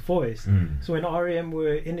person's voice. So when R.E.M.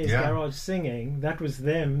 were in his garage singing, that was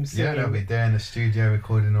them singing. Yeah, they'll be there in the studio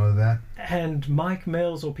recording all of that. And Mike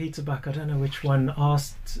Mills or Peter Buck, I don't know which one,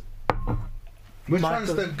 asked... Which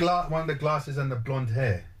Michael- one's the one with the glasses and the blonde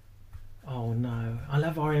hair? Oh no, I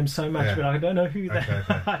love R.E.M. so much, Yeah. but I don't know who that...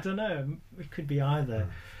 Okay. I don't know, it could be either.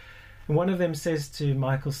 And one of them says to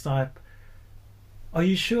Michael Stipe, are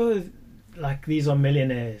you sure... like these are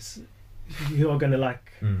millionaires who are going to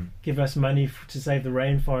like give us money to save the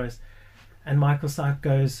rainforest? And Michael Stipe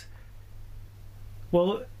goes,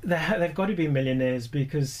 well, they've got to be millionaires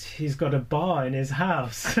because he's got a bar in his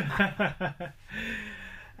house.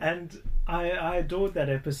 And I adored that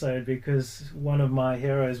episode because one of my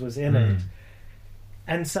heroes was in it.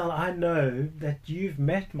 And Sal, I know that you've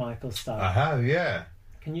met Michael Stipe. I have, yeah.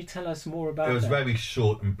 Can you tell us more about It was that? very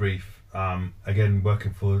short and brief. Again,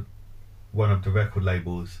 working for one of the record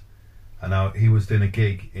labels, and he was doing a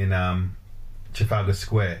gig in Trafalgar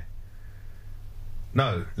Square.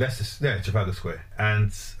 No, Trafalgar Square,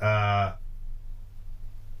 and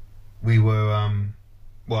we were.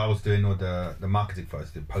 I was doing all the marketing for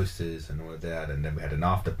us, the posters and all of that, and then we had an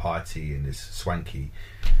after party in this swanky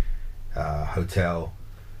hotel,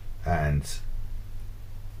 and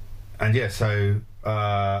yeah, so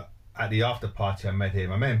at the after party I met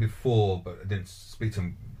him. I met him before, but I didn't speak to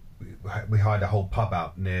him. We hired a whole pub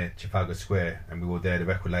out near Trafalgar Square, and we were there, the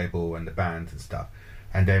record label and the band and stuff.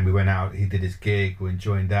 And then we went out, he did his gig, we were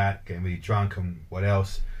enjoying that, getting really drunk and what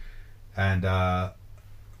else. And had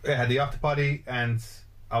the after party, and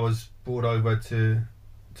I was brought over to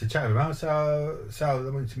chat with him. Sal, I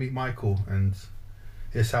wanted to meet Michael, and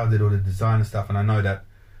Sal did all the design and stuff, and I know that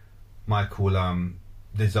Michael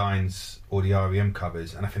designs all the R.E.M.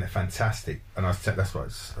 covers, and I think they're fantastic. And that's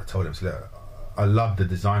what I told him. So look, I love the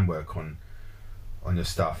design work on your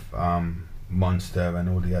stuff, Monster and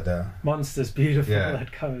all the other. Monster's beautiful. Yeah.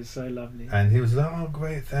 That cover's so lovely. And he was like, "Oh,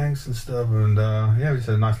 great, thanks," and stuff. And we just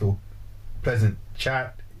had a nice little, pleasant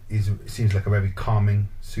chat. He seems like a very calming,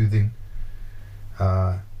 soothing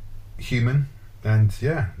human, and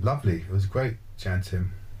lovely. It was great chatting to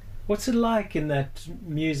him. What's it like in that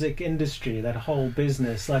music industry, that whole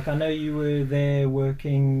business? Like, I know you were there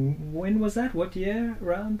working. When was that? What year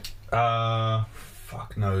around?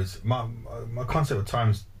 Fuck knows. My concept of time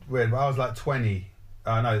is weird. But I was like 20.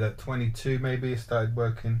 No, that 22 maybe. I started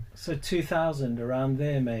working. So 2000, around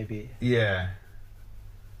there maybe. Yeah.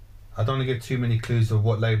 I don't want to give too many clues of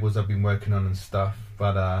what labels I've been working on and stuff.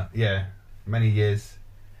 But many years.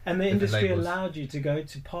 And the Different industry labels. allowed you to go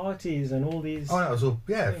to parties and all these... Oh, that was all.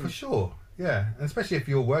 Yeah, things. for sure. Yeah, and especially if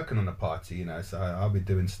you're working on a party, you know. So I'll be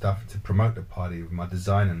doing stuff to promote the party with my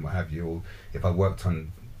design and what have you. Or if I worked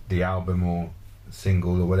on the album or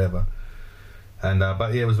single or whatever. And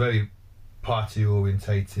but yeah, it was very party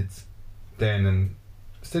orientated then, and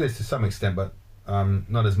still is to some extent, but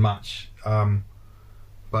not as much.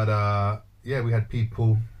 But we had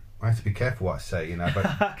people. I have to be careful what I say, you know. But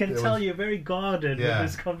I can there tell was- you're very guarded Yeah.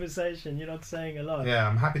 with this conversation. You're not saying a lot. Yeah,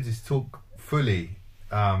 I'm happy to talk fully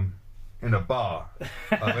in a bar.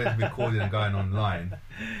 I've been recording and going online.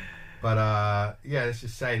 But let's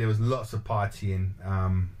just say there was lots of partying,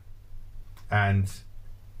 and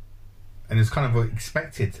it's kind of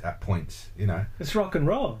expected at points, you know. It's rock and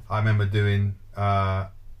roll. I remember doing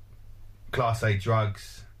Class A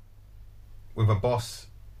drugs with a boss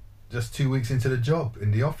just 2 weeks into the job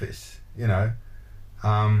in the office, you know.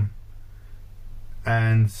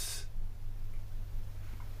 And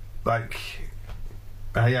like,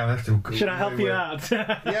 I have to. Should I help you out?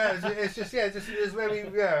 It's just there's very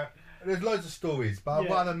there's loads of stories, but I'd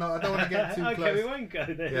Yeah. rather not. I don't want to get too Okay, close. we won't go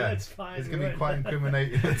there. Yeah, That's fine. It's we going to be won't. quite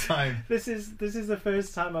incriminating at the time. This is the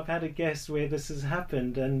first time I've had a guest where this has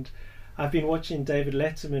happened, and I've been watching David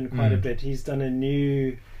Letterman quite a bit. He's done a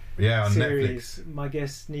new Yeah, on series. Netflix. My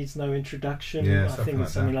Guest Needs No Introduction. Yeah, I something think like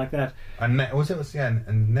it's something that. like that. And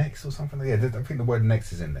and next or something. Yeah, I think the word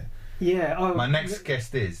next is in there. Yeah. Oh, My next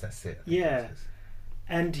guest is. That's it. I think Yeah. it is.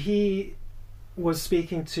 And he was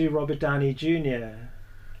speaking to Robert Downey Jr.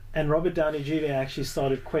 and Robert Downey Jr. actually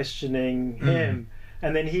started questioning him,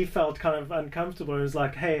 and then he felt kind of uncomfortable and was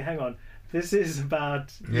like, "Hey, hang on, this is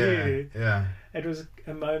about you." Yeah. It was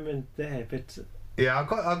a moment there, but Yeah, I've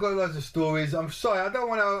got loads of stories. I'm sorry, I don't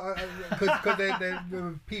want to, because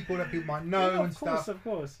they're people that people might know yeah, and stuff, of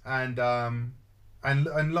course. and a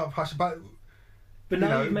lot of hush. But But you now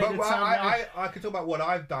know, you've made but it sound like... I could talk about what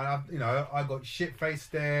I've done. I got shit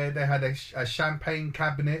faced there. They had a champagne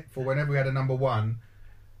cabinet for whenever we had a number one.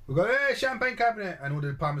 We go, hey, champagne cabinet, and all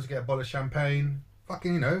the departments get a bottle of champagne.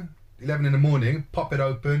 Fucking, 11 in the morning, pop it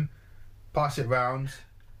open, pass it round,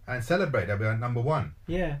 and celebrate. That'll be like number one.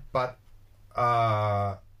 Yeah. But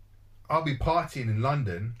I'll be partying in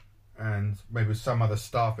London, and maybe with some other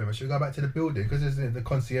staff member. Should we go back to the building because the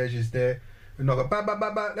concierge is there? And I go,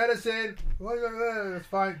 ba, let us in. That's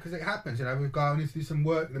fine, because it happens. We go, we need to do some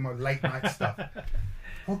work. Then my late night stuff.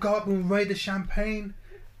 We'll go up and raid the champagne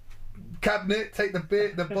cabinet, take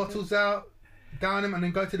the bottles out, down them, and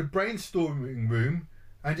then go to the brainstorming room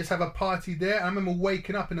and just have a party there. I remember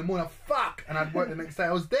waking up in the morning, fuck, and I'd work the next day.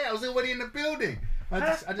 I was there. I was already in the building. I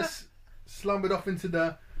just slumbered off into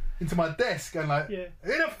my desk and like, who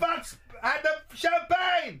the fuck's had the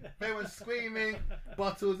champagne? Everyone's screaming,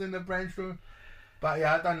 bottles in the brainstorm. But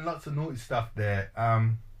yeah, I've done lots of naughty stuff there. I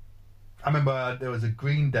remember there was a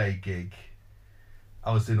Green Day gig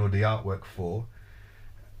I was doing all the artwork for,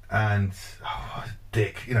 and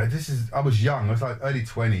dick, I was young. I was like early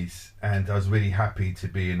 20s, and I was really happy to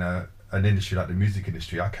be in an industry like the music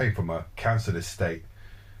industry. I came from a council estate.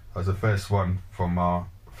 I was the first one from our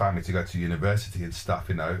family to go to university and stuff.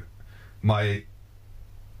 My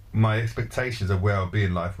expectations of where I'll be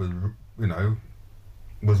in life was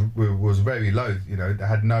very low. I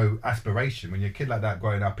had no aspiration. When you're a kid like that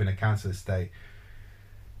growing up in a council estate,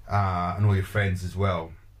 and all your friends as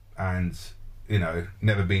well, and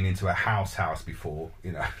never been into a house before,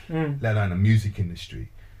 let alone the music industry.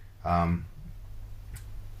 So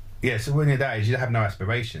when you're that age, you have no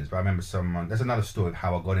aspirations. But I remember there's another story of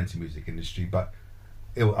how I got into music industry, but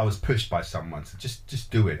I was pushed by someone to just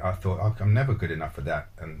do it. I thought, I'm never good enough for that,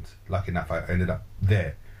 and lucky enough I ended up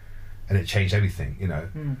there, and it changed everything,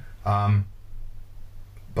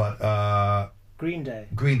 Green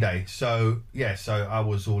Day. So I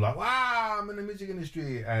was all like, wow, I'm in the music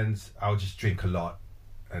industry, and I would just drink a lot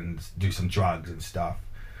and do some drugs and stuff.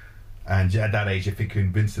 And at that age, I think you're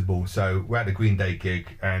invincible. So we're at the Green Day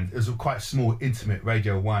gig, and it was a quite small, intimate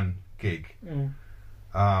Radio 1 gig,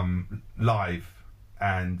 live,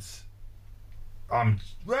 and I'm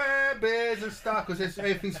beers and stuff because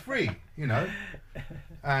everything's free,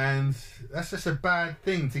 and that's just a bad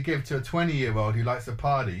thing to give to a 20-year-old who likes to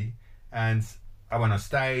party. And I went on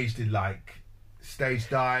stage, did like stage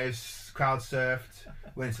dives, crowd surfed,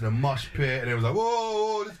 went to the mosh pit, and it was like,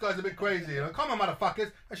 whoa, this guy's a bit crazy. Come on,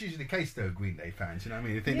 motherfuckers. That's usually the case though, Green Day fans, you know what I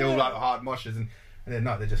mean? They think they're all like hard moshers, and they're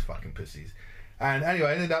not, they're just fucking pussies. And anyway,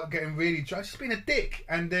 I ended up getting really drunk, just being a dick.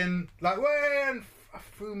 And then like, and I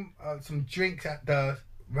threw some drinks at the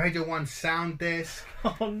Radio 1 sound desk.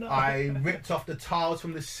 Oh no. I ripped off the tiles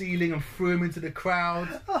from the ceiling and threw them into the crowd.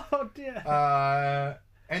 Oh dear.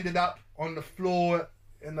 Ended up on the floor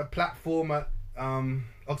in the platform at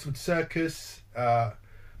Oxford Circus. My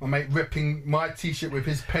mate ripping my t-shirt with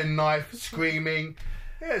his penknife, screaming.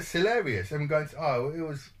 Yeah, it's hilarious. And going it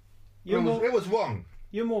was wrong.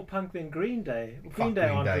 You're more punk than Green Day. Green Day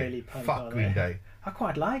aren't really punk. Fuck Green Day. I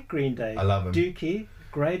quite like Green Day. I love them. Dookie,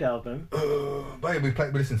 great album. But we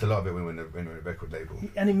listened to a lot of it when we were in a record label.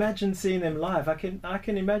 And imagine seeing them live. I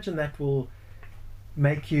can imagine that will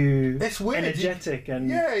make you energetic. And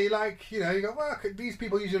you go, well, these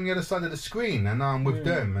people usually on the other side of the screen, and I'm with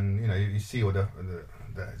them, and you see all the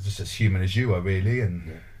just as human as you are, really,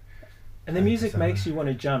 and the music makes you want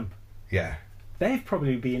to jump. Yeah, they've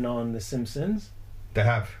probably been on The Simpsons. They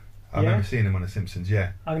have. I remember seeing them on The Simpsons.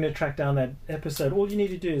 Yeah, I'm going to track down that episode. All you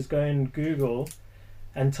need to do is go and Google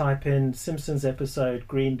and type in Simpsons episode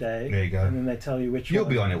Green Day. There you go. And then they tell you which You'll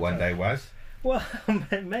one. You'll be on it one day, Waz. Well,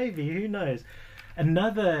 maybe. Who knows?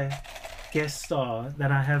 Another guest star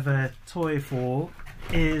that I have a toy for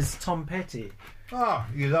is Tom Petty. Oh,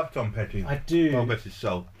 you love Tom Petty. I do. Oh, bless his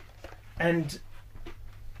soul. And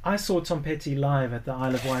I saw Tom Petty live at the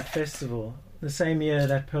Isle of Wight Festival the same year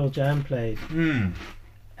that Pearl Jam played.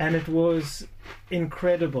 And it was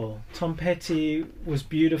incredible. Tom Petty was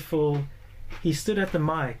beautiful. He stood at the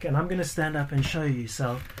mic, and I'm going to stand up and show you,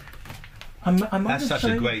 Sal. That's such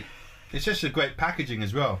a great... It's just a great packaging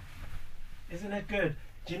as well. Isn't it good?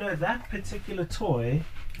 Do you know that particular toy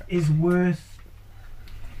is worth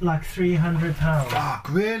like £300? Fuck,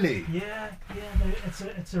 really? Yeah,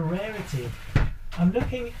 it's a rarity. I'm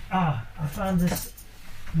looking. I found this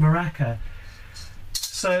maraca.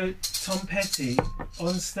 So Tom Petty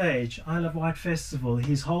on stage, Isle of Wight Festival.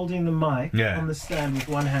 He's holding the mic on the stand with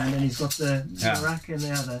one hand, and he's got the maraca in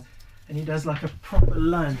the other, and he does like a proper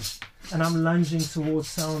lunge. And I'm lunging towards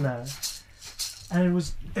Sal now. And it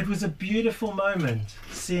was a beautiful moment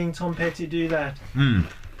seeing Tom Petty do that.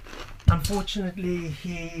 Unfortunately,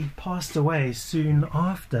 he passed away soon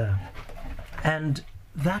after. And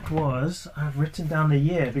That was, I've written down the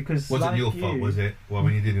year because Wasn't like your fault, was it? Well,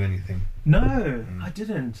 when you didn't do anything. No, I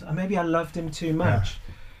didn't. Maybe I loved him too much.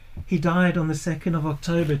 He died on the 2nd of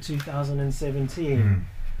October 2017.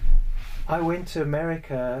 I went to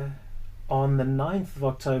America on the 9th of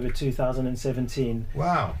October 2017.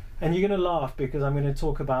 Wow. And you're going to laugh because I'm going to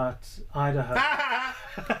talk about Idaho.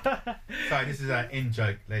 Sorry, this is an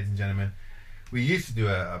in-joke, ladies and gentlemen. We used to do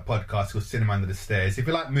a podcast called Cinema Under the Stairs. If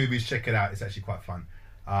you like movies, check it out. It's actually quite fun.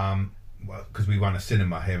 Because we run a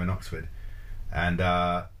cinema here in Oxford. And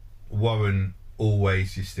Warren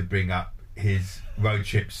always used to bring up his road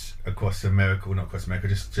trips across America, well, not across America,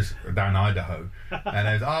 just down Idaho. And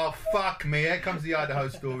I was, oh, fuck me, here comes the Idaho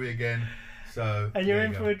story again. So, and you're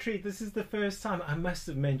in for a treat. This is the first time. I must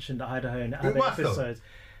have mentioned Idaho in other episodes.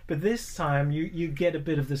 But this time you get a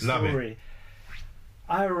bit of the story.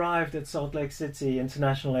 I arrived at Salt Lake City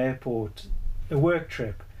International Airport, a work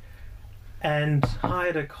trip, and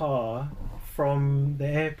hired a car from the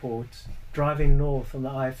airport, driving north on the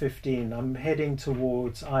I-15. I'm heading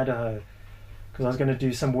towards Idaho because I was going to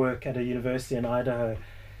do some work at a university in Idaho,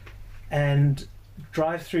 and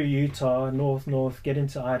drive through Utah, north, get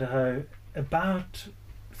into Idaho. About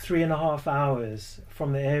 3.5 hours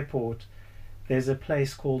from the airport, there's a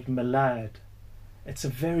place called Malad. It's a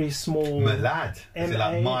very small... Malad? Is it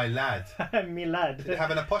like my lad? Milad. Did it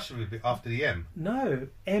have an apostrophe after the M? No,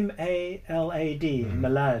 M-A-L-A-D,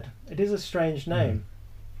 Malad. It is a strange name.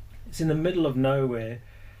 It's in the middle of nowhere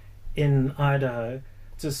in Idaho.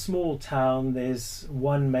 It's a small town. There's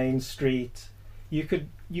one main street. You could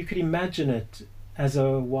imagine it as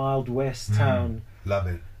a Wild West town. Love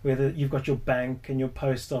it. Where you've got your bank and your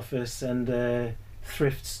post office and a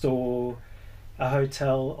thrift store, a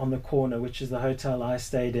hotel on the corner, which is the hotel I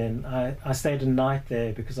stayed in. I stayed a night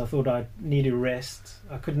there because I thought I'd need a rest.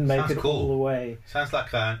 I couldn't make it all the way. Sounds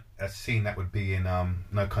like a scene that would be in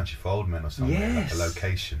No Country for Old Men or something, like a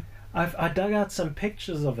location. I dug out some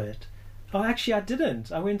pictures of it. Oh, actually, I didn't.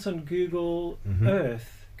 I went on Google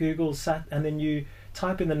Earth, Google Sat, and then you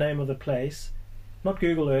type in the name of the place. Not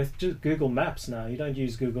Google Earth, just Google Maps now. You don't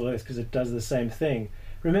use Google Earth because it does the same thing.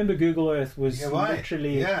 Remember, Google Earth was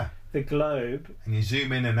literally the globe. And you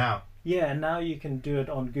zoom in and out. Yeah, and now you can do it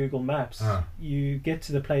on Google Maps. You get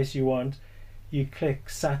to the place you want, you click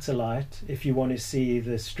satellite if you want to see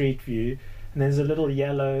the street view, and there's a little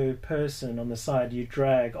yellow person on the side you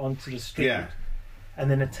drag onto the street. And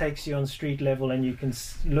then it takes you on street level and you can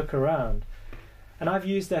look around. And I've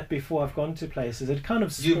used that before. I've gone to places. It kind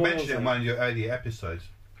of spoils You mentioned it in one of your earlier episodes.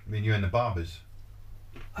 I mean, you're in the Barbers.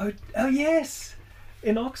 Oh yes,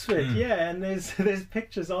 in Oxford. Yeah, and there's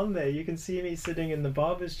pictures on there. You can see me sitting in the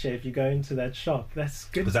barber's chair if you go into that shop. That's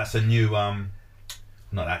good. Because that's a new, not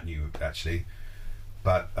that new actually,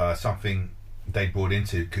 but something they brought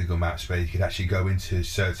into Google Maps where you could actually go into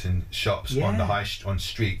certain shops on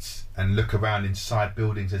streets and look around inside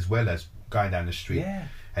buildings as well as going down the street. Yeah.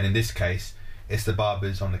 And in this case, it's the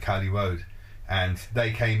Barbers on the Cowley Road, and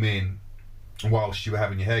they came in whilst you were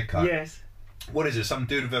having your hair cut. Yes. What is it? Some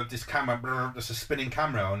dude with this camera, just a spinning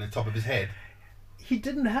camera on the top of his head. He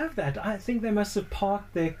didn't have that. I think they must have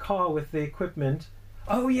parked their car with the equipment.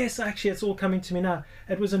 Oh yes, actually, it's all coming to me now.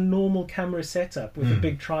 It was a normal camera setup with a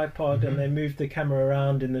big tripod, and they moved the camera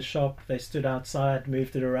around in the shop. They stood outside,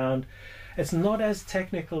 moved it around. It's not as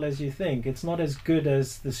technical as you think. It's not as good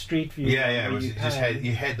as the street view. Yeah. It was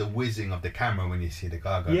you heard the whizzing of the camera when you see the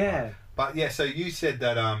guy go. Yeah. But yeah, so you said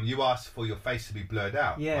that you asked for your face to be blurred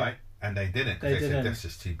out, right? And they didn't, because they said that's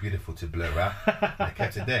just too beautiful to blur out. And they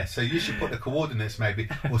kept it there. So you should put the coordinates maybe,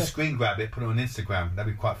 or screen grab it, put it on Instagram.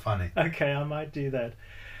 That'd be quite funny. Okay, I might do that.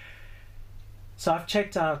 So I've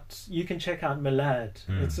checked out, you can check out Malad.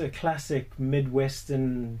 It's a classic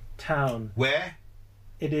Midwestern town. Where?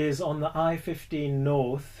 It is on the I-15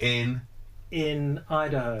 north. In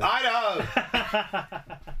Idaho. Idaho!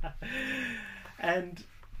 And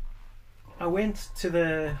I went to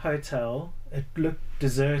the hotel. It looked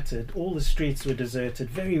deserted. All the streets were deserted.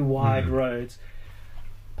 Very wide roads.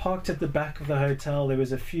 Parked at the back of the hotel. There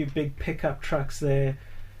was a few big pickup trucks there.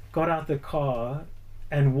 Got out the car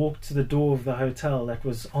and walked to the door of the hotel that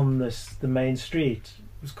was on the main street.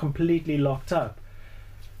 It was completely locked up.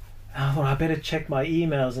 And I thought I better check my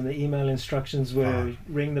emails, and the email instructions were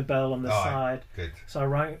ring the bell on the side. Good. So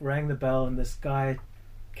I rang the bell, and this guy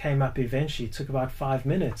came up eventually. It took about 5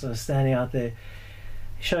 minutes. I was standing out there.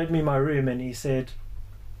 He showed me my room, and he said,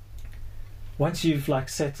 once you've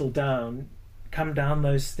settled down, come down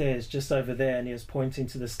those stairs just over there. And he was pointing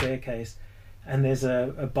to the staircase, and there's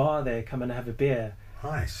a bar there. Come and have a beer.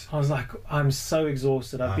 Nice. I was like, I'm so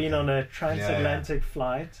exhausted. I've been on a transatlantic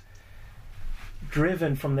flight,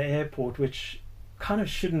 driven from the airport, which kind of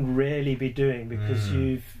shouldn't really be doing, because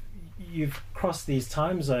you've crossed these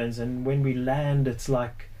time zones, and when we land, it's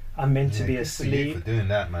like I'm meant to be good for you asleep. for doing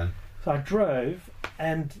that, man. So I drove,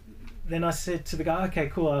 and then I said to the guy, okay,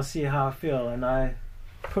 cool, I'll see how I feel. And I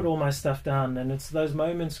put all my stuff down, and it's those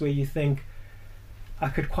moments where you think, I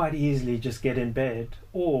could quite easily just get in bed,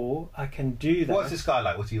 or I can do that. What's this guy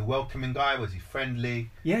like? Was he a welcoming guy? Was he friendly?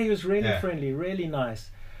 Yeah, he was really friendly, really nice.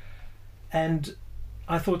 And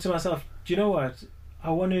I thought to myself, do you know what? I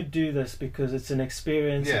want to do this because it's an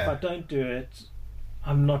experience. If I don't do it,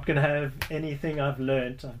 I'm not going to have anything I've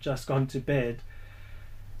learnt. I've just gone to bed.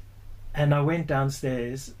 And I went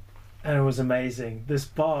downstairs, and it was amazing. This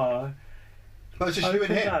bar... But it's just you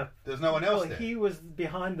and him. Up. There's no one else Well, there. he was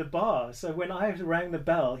behind the bar. So when I rang the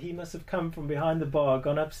bell, he must have come from behind the bar,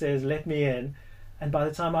 gone upstairs, let me in. And by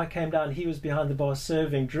the time I came down, he was behind the bar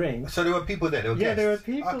serving drinks. So there were people there? There were guests? There were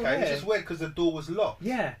people there. Okay, it's just weird because the door was locked.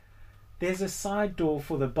 Yeah. There's a side door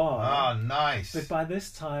for the bar. Ah, nice. But by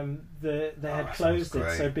this time, they had closed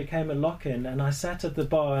it, so it became a lock-in. And I sat at the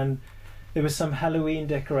bar, and there were some Halloween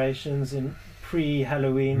decorations in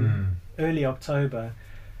pre-Halloween, early October.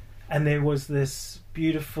 And there was this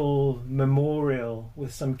beautiful memorial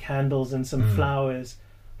with some candles and some flowers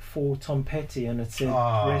for Tom Petty, and it said,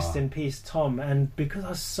 rest in peace, Tom. And because I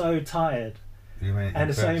was so tired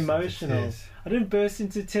and so emotional, I didn't burst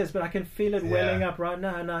into tears, but I can feel it welling up right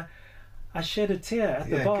now. And I shed a tear at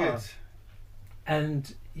the bar. Good.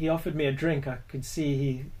 And he offered me a drink. I could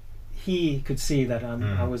see he could see that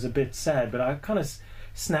I was a bit sad, but I kind of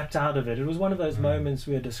snapped out of it. It was one of those moments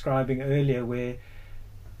we were describing earlier where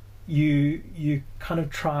you kind of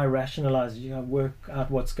try rationalize, you know, work out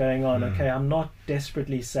what's going on. Okay, I'm not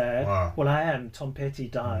desperately sad. Well, I am. Tom Petty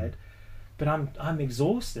died, but I'm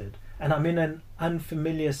exhausted, and I'm in an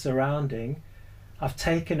unfamiliar surrounding. I've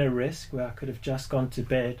taken a risk where I could have just gone to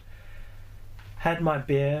bed, had my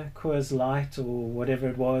beer, Coors Light or whatever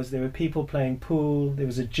it was. There were people playing pool. There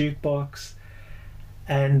was a jukebox,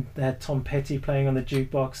 and they had Tom Petty playing on the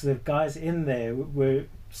jukebox. The guys in there were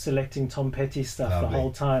selecting Tom Petty stuff the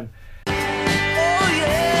whole time. Oh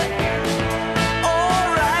yeah,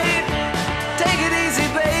 alright, take it easy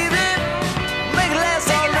baby, make it last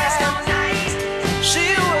all night.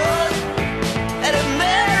 She was an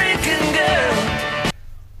American girl.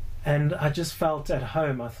 And I just felt at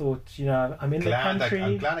home. I thought, you know, I'm in the country.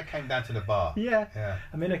 I'm glad I came down to the bar. Yeah.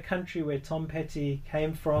 I'm in a country where Tom Petty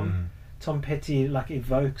came from. Tom Petty like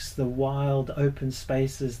evokes the wild open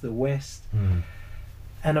spaces, the West.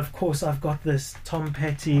 And of course I've got this Tom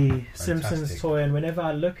Petty Simpsons toy, and whenever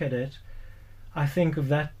I look at it, I think of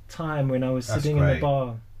that time when I was sitting in the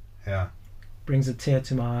bar. Yeah. Brings a tear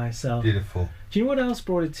to my eye. So beautiful. Do you know what else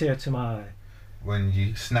brought a tear to my eye? When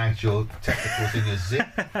you snagged your testicles in your zip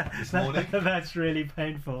this morning. That's really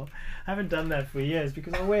painful. I haven't done that for years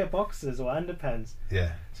because I wear boxers or underpants.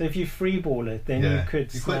 Yeah. So if you freeball it, then you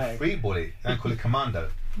could snag. You call it freeball it, don't call it commando.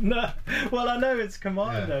 No, well I know it's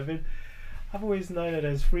commando, but I've always known it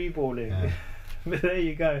as freeballing. Yeah. But there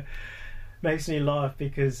you go. Makes me laugh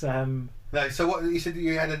because... No, so what you said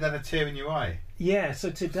you had another tear in your eye? Yeah, so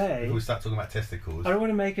today... Before we start talking about testicles. I don't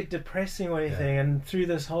want to make it depressing or anything, and through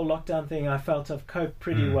this whole lockdown thing I felt I've coped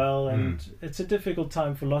pretty well, and it's a difficult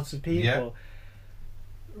time for lots of people. Yeah.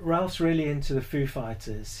 Ralph's really into the Foo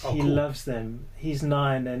Fighters. Oh, he cool. loves them. He's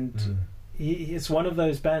 9, and it's one of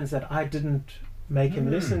those bands that I didn't make him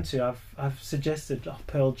listen to. I've suggested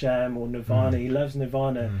Pearl Jam or Nirvana. He loves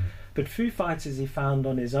Nirvana, but Foo Fighters he found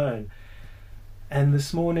on his own. And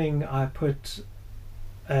this morning I put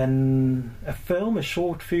a film, a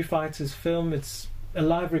short Foo Fighters film. It's a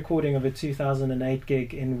live recording of a 2008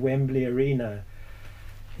 gig in Wembley Arena.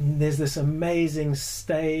 And there's this amazing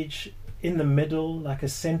stage in the middle, like a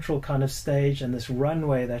central kind of stage, and this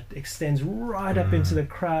runway that extends right up into the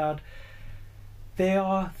crowd. There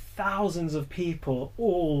are thousands of people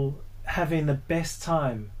all having the best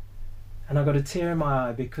time. And I got a tear in my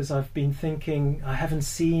eye because I've been thinking I haven't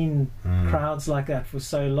seen crowds like that for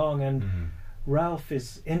so long, and Ralph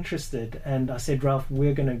is interested, and I said, Ralph,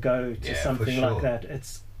 we're going to go to something like that.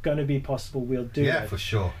 It's going to be possible. We'll do it. Yeah, for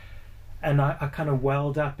sure. And I kind of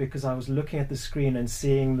welled up because I was looking at the screen and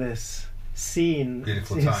seeing this scene.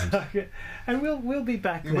 Beautiful times. And we'll be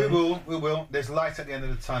back there. We will. There's light at the end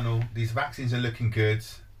of the tunnel. These vaccines are looking good.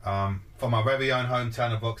 From our very own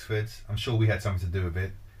hometown of Oxford, I'm sure we had something to do with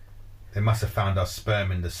it. They must have found our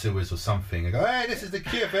sperm in the sewers or something and go, hey, this is the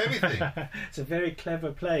cure for everything. It's a very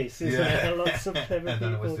clever place, isn't it? Lots of clever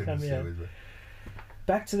people come here.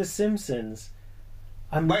 Back to The Simpsons.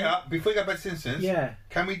 Wait up, before we go back to Simpsons, yeah,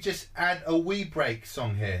 can we just add a wee break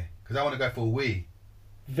song here? Because I want to go for a wee.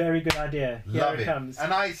 Very good idea. Love Here it comes.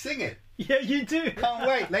 And I sing it. Yeah, you do. Can't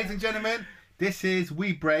wait. Ladies and gentlemen, this is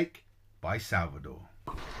We Break by Salvador.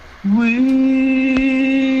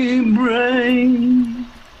 We break.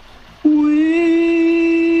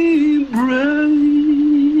 We break.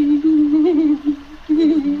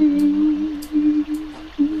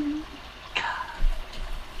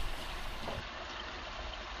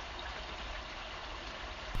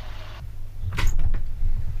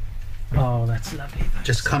 Oh, that's lovely.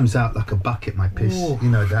 Just comes out like a bucket, my piss. Ooh. You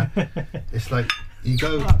know that. It's like you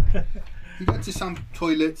go to some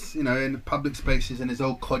toilets, you know, in public spaces, and there's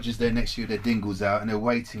old codgers there next to you, their dingles out, and they're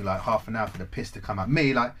waiting like half an hour for the piss to come out.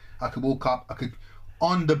 Me, like, I could walk up, I could,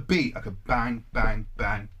 on the beat, I could bang, bang,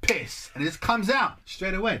 bang, piss, and it just comes out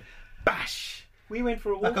straight away. Bash! We went for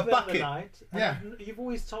a walk Like a the other bucket. night. And Yeah. You've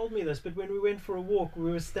always told me this, but when we went for a walk,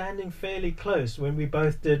 we were standing fairly close when we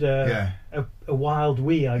both did a wild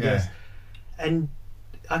wee, I guess. And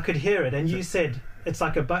I could hear it, and you said it's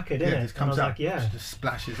like a bucket, isn't Yeah, it it? just comes and I was out. like, yeah. It just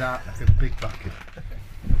splashes out like a big bucket.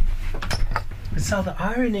 So the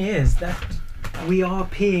irony is that we are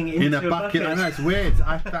peeing into In a bucket, I know, it's weird.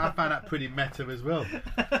 I found that pretty meta as well.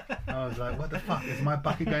 I was like, what the fuck? Is my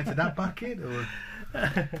bucket going to that bucket? Or...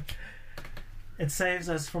 It saves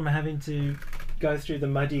us from having to go through the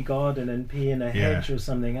muddy garden and pee in a hedge or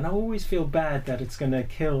something, and I always feel bad that it's going to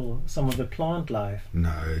kill some of the plant life.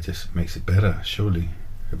 No, it just makes it better, surely,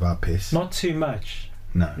 without piss. Not too much.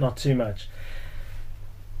 No. Not too much.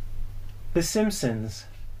 The Simpsons,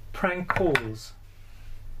 prank calls.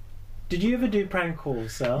 Did you ever do prank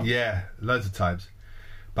calls, Sal? Yeah, loads of times.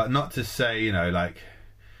 But not to say, you know, like,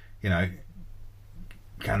 you know,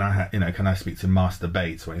 can I speak to Master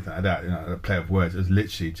Bates or anything like that? You know, a play of words. It was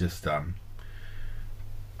literally just, I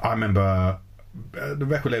remember the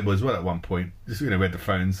record label as well at one point. Just, you know, we had the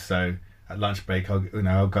phones, so at lunch break,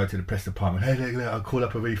 I'll go to the press department. Hey, look, I'll call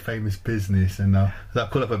up a really famous business, and I'll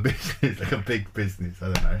call up a business, like a big business.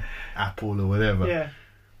 I don't know, Apple or whatever.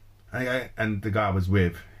 Yeah. And the guy I was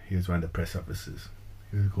with, he was one of the press officers.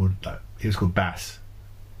 He was called Bass.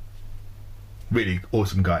 Really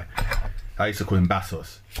awesome guy. I used to call him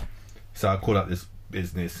Bassos. So I called up this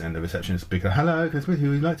business, and the receptionist speaker, hello, can I speak to you?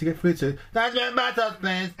 Would you like to get through to? That's Bassos,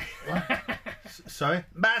 please. What? Sorry,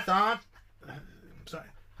 Bassos. Sorry,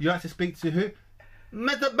 you like to speak to who?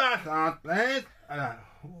 Mr. Bassos, please.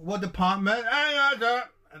 What department? I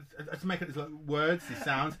just make up these words, these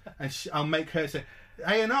sounds, and I'll make her say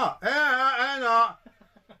A&R, A&R.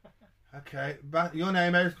 Okay, but your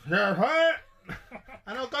name is.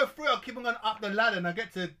 And I'll go through, I'll keep on going up the ladder, and I'll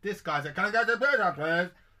get to this guy, so can I go to the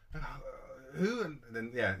please? Who? And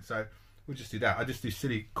then, yeah, so we'll just do that. I just do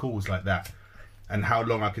silly calls like that, and how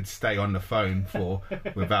long I could stay on the phone for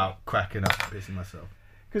without cracking up and pissing myself.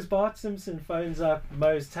 Because Bart Simpson phones up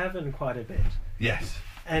Moe's Tavern quite a bit. Yes.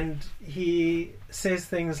 And he says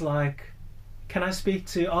things like, can I speak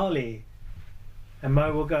to Ollie? And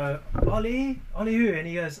Mo will go, Ollie? Ollie who? And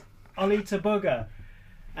he goes, Ollie Tabuga.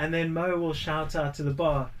 And then Mo will shout out to the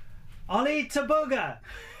bar, Ollie Tabuga!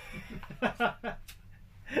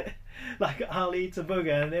 Like Ali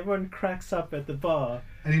Tabuga, and everyone cracks up at the bar.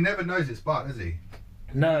 And he never knows it's Bart, does he?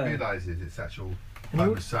 No. He realises it's actual And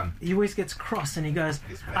Homer's son. He always gets cross and he goes,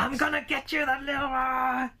 Gets vexed. I'm gonna get you, that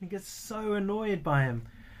little... He gets so annoyed by him.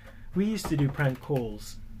 We used to do prank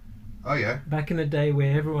calls. Oh yeah. Back in the day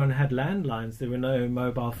where everyone had landlines, there were no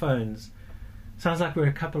mobile phones. Sounds like we're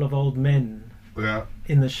a couple of old men Yeah.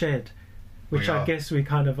 in the shed, which We I are. guess we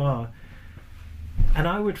kind of are. And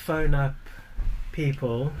I would phone up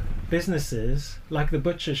people, businesses, like the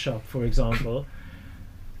butcher shop, for example,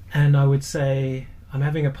 and I would say, I'm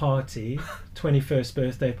having a party, 21st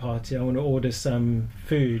birthday party, I want to order some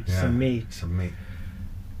food, some meat. Some meat.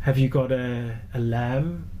 Have you got a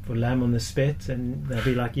lamb, or lamb on the spit? And they'll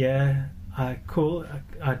be like, yeah, cool,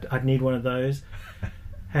 I'd need one of those.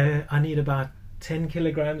 I need about 10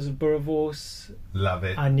 kilograms of boerewors. Love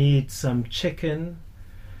it. I need some chicken.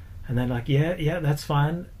 And they're like, yeah, that's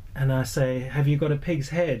fine. And I say, have you got a pig's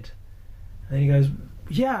head? And he goes,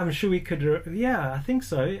 yeah, I'm sure we could, yeah, I think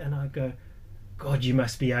so. And I go, God, you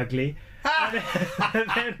must be ugly. and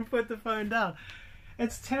then put the phone down.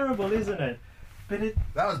 It's terrible, isn't it? But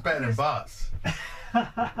That was better than Bart's.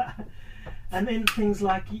 And then things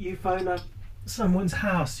like you phone up someone's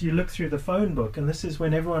house, you look through the phone book, and this is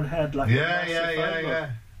when everyone had like a massive phone book.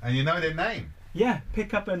 And you know their name. Yeah,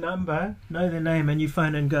 pick up a number, know their name, and you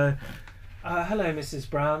phone and go, hello, Mrs.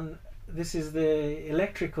 Brown. This is the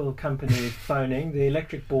electrical company phoning, the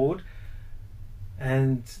electric board.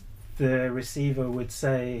 And the receiver would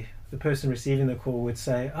say, the person receiving the call would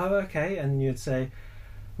say, oh, okay. And you'd say,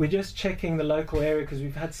 we're just checking the local area because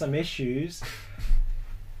we've had some issues.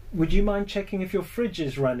 Would you mind checking if your fridge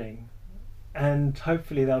is running? and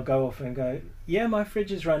hopefully they'll go off and go, yeah, my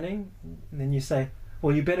fridge is running, and then you say,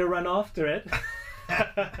 well, you better run after it.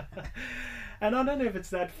 And I don't know if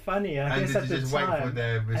it's that funny. I guess at the just time, wait for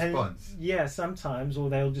their response. yeah, sometimes, or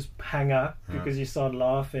they'll just hang up because you start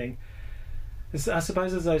laughing. I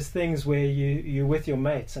suppose it's those things where you're with your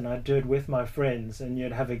mates, and I'd do it with my friends, and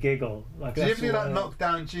you'd have a giggle. Like, Did you ever do what that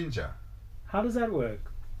knockdown ginger? How does that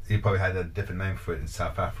work? You probably had a different name for it in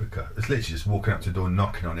South Africa. It's literally just walking up to the door,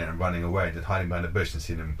 knocking on it, and running away, just hiding behind a bush and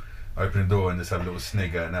seeing them open the door and just have a little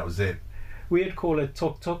snigger, and that was it. We'd call it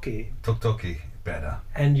tok-toki. Tok-toki, better.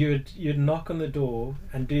 And you'd knock on the door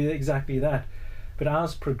and do exactly that. But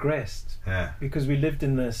ours progressed because we lived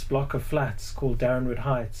in this block of flats called Darrenwood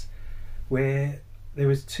Heights, where there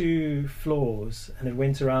was 2 floors, and it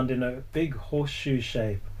went around in a big horseshoe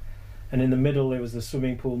shape, and in the middle there was the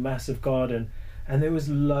swimming pool, massive garden, and there was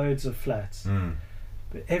loads of flats.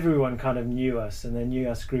 But everyone kind of knew us, and they knew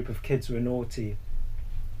us group of kids were naughty.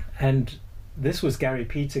 And this was Gary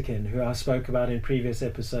Peterkin, who I spoke about in previous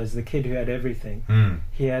episodes, the kid who had everything.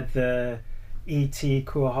 He had the E.T.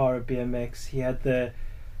 Kuahara BMX, he had the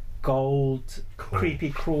gold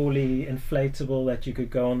creepy crawly inflatable that you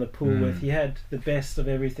could go on the pool with. He had the best of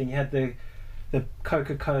everything. He had the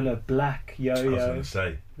Coca-Cola black yo-yo, I was going to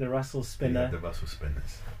say, the Russell spinner. He had the Russell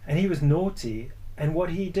spinners. And he was naughty, and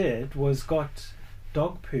what he did was got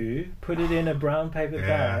dog poo, put it in a brown paper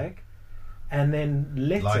bag, and then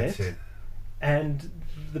lit it, and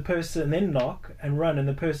the person then knock and run, and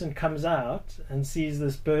the person comes out and sees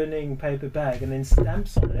this burning paper bag and then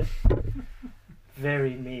stamps on it.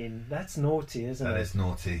 Very mean. That's naughty, isn't it? That is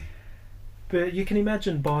naughty. But you can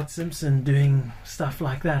imagine Bart Simpson doing stuff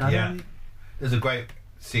like that. There's a great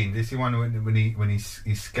scene. This is one when he's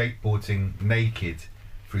skateboarding naked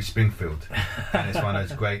through Springfield, and it's one of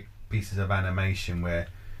those great pieces of animation where,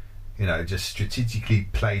 you know, just strategically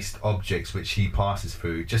placed objects which he passes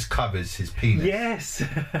through just covers his penis. Yes.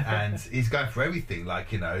 And he's going for everything.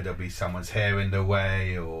 Like, you know, there'll be someone's hair in the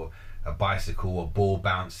way, or a bicycle, or ball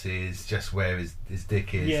bounces just where his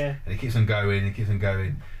dick is. Yeah. And he keeps on going,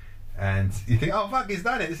 and you think, oh fuck, he's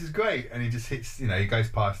done it, this is great. And he just hits, you know, he goes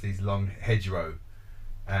past these long hedgerow,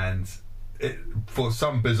 and for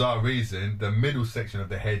some bizarre reason the middle section of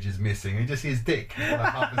the hedge is missing. You just see his dick for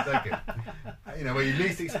like half a second, you know, where you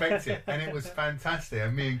least expect it. And it was fantastic,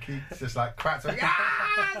 and me and Keith just like cracked like,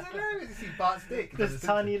 it's hilarious to see Bart's dick, this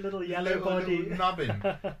tiny little yellow body, little nubbin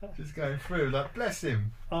just going through, like, bless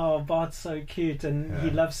him. Oh, Bart's so cute, and he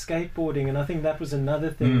loves skateboarding, and I think that was another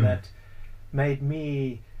thing that made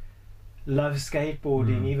me love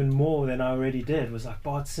skateboarding even more than I already did. Was like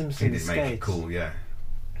Bart Simpson skates. Make it cool, yeah.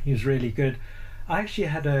 He was really good. I actually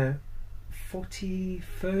had a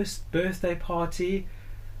 41st birthday party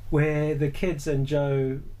where the kids and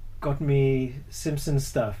Joe got me Simpsons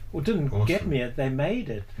stuff. Or didn't get me it, they made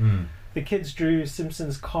it. The kids drew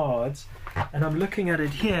Simpsons cards, and I'm looking at it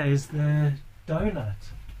here is the donut.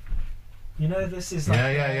 You know, this is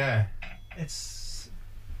like it's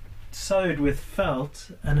sewed with felt,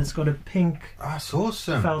 and it's got a pink that's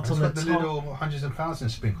awesome felt it's on got the the top. little hundreds and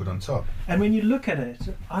thousands sprinkled on top. And when you look at it,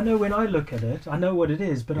 I know when I look at it, I know what it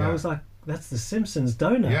is, but I was like, that's the Simpsons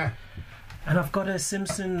donut. And I've got a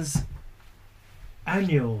Simpsons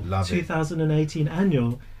annual, 2018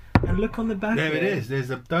 annual, and look on the back there it is, there's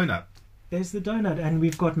a donut. There's the donut, and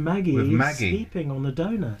we've got Maggie sleeping on the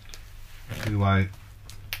donut, who I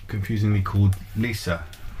confusingly called Lisa,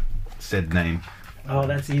 said name. Oh,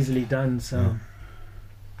 that's easily done. So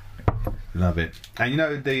love it. And you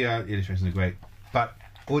know, the illustrations are great, but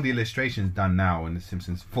all the illustrations done now in The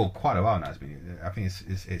Simpsons for quite a while now. I think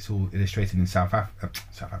it's all illustrated in South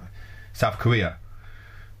Korea.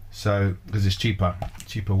 So because it's cheaper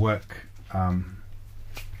work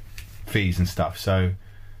fees and stuff. So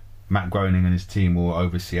Matt Groening and his team will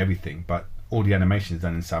oversee everything, but all the animation is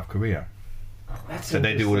done in South Korea. So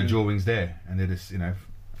they do all the drawings there, and they just, you know,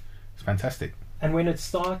 it's fantastic. And when it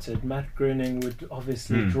started, Matt Groening would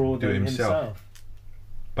obviously draw them himself.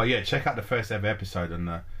 But yeah, check out the first ever episode on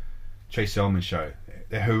the Tracy Ullman show.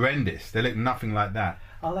 They're horrendous. They look nothing like that.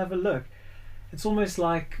 I'll have a look. It's almost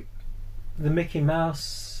like the Mickey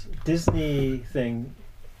Mouse Disney thing.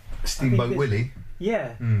 Steamboat Willie.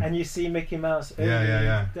 Yeah, and you see Mickey Mouse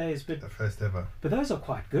early days, but the first ever. But those are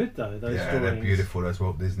quite good though. Those drawings. They're beautiful. Those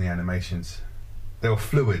Walt Disney animations. They were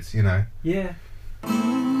fluids, you know. Yeah.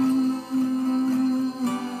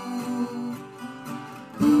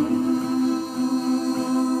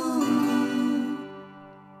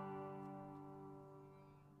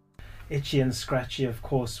 Itchy and Scratchy, of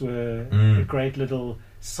course, were a great little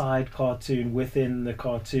side cartoon within the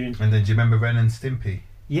cartoon. And then do you remember Ren and Stimpy?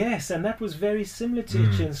 Yes, and that was very similar to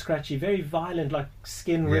Itchy and Scratchy, very violent, like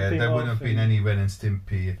skin ripping there off. wouldn't have been any Ren and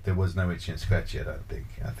Stimpy if there was no Itchy and Scratchy, I don't think.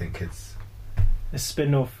 I think it's a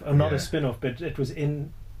spin-off, or not Yeah. a spin-off, but it was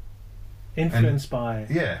influenced by...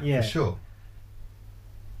 for sure.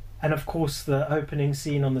 And of course the opening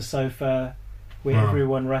scene on the sofa where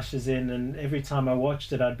everyone rushes in, and every time I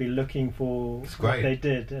watched it I'd be looking for It's what great. they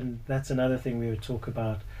did, and that's another thing we would talk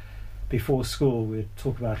about before school. We'd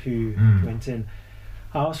talk about who went in.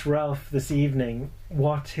 I asked Ralph this evening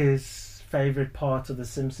what his favourite part of The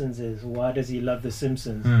Simpsons is. Why does he love The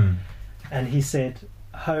Simpsons? And he said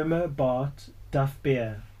Homer, Bart, Duff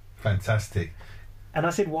Beer. Fantastic. And I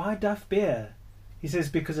said, why Duff Beer? He says,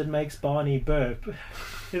 because it makes Barney burp.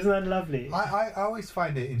 Isn't that lovely? I always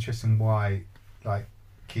find it interesting why, like,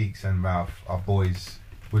 Keeks and Ralph, our boys,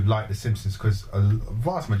 would like The Simpsons, because a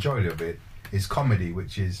vast majority of it is comedy,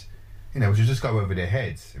 which is, which will just go over their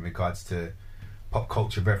heads in regards to pop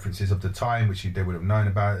culture references of the time, which they would have known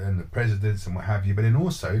about, and the presidents and what have you. But then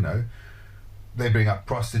also, they bring up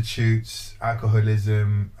prostitutes,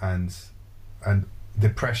 alcoholism, and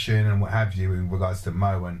depression and what have you in regards to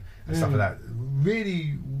Mo and stuff like that.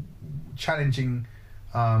 Really challenging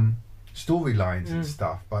storylines and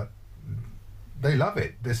stuff, but they love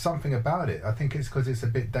it. There's something about it. I think it's because it's a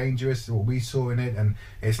bit dangerous, what we saw in it, and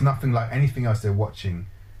it's nothing like anything else they're watching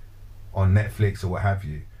on Netflix or what have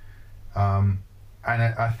you. And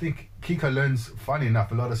I think Kiko learns, funny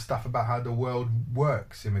enough, a lot of stuff about how the world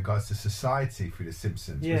works in regards to society through The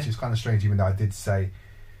Simpsons, which is kind of strange, even though I did say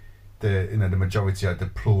the majority are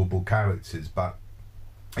deplorable characters, but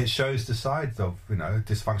it shows the sides of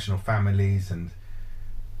dysfunctional families and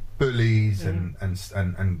bullies and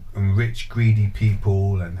rich greedy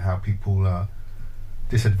people, and how people are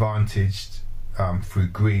disadvantaged through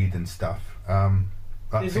greed and stuff.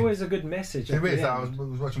 There's always a good message. There is. I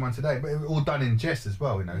was watching one today, but it was all done in jest as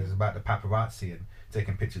well. It's about the paparazzi and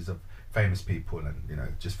taking pictures of famous people,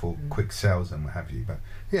 and just for quick sales and what have you. But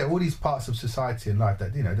yeah, all these parts of society and life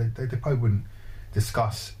that they probably wouldn't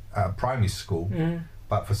discuss at primary school,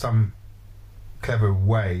 but for some clever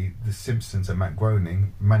way, The Simpsons and Matt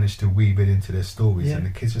Groening managed to weave it into their stories, and the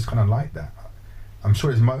kids just kind of like that. I'm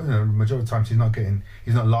sure majority of the times he's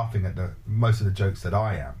not laughing at most of the jokes that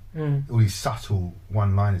I am, all these subtle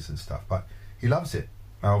one-liners and stuff, but he loves it.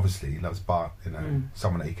 Obviously, he loves Bart,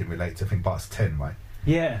 someone that he can relate to. I think Bart's 10, right?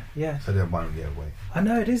 Yeah. So they're 1 year away. I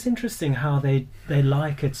know, it is interesting how they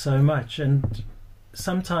like it so much, and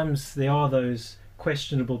sometimes there are those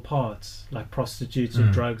questionable parts, like prostitutes or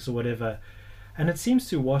drugs or whatever, and it seems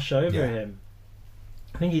to wash over him.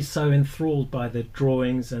 I think he's so enthralled by the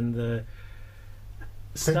drawings and the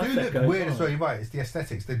stuff they do that look goes weird on. as well. You're right. It's the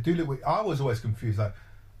aesthetics. They do look weird. I was always confused. Like,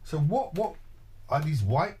 so what are these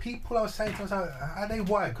white people? I was saying to myself, are they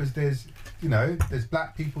white? Because there's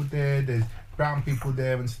black people there, there's brown people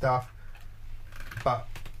there and stuff. But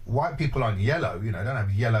white people aren't yellow. Don't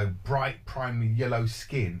have yellow, bright, primary yellow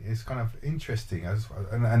skin. It's kind of interesting.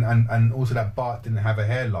 And also that Bart didn't have a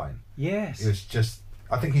hairline. Yes. It was just.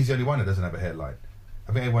 I think he's the only one that doesn't have a hairline.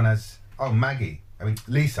 I think everyone has. Oh, Maggie. I mean,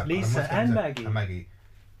 Lisa and Maggie. And Maggie.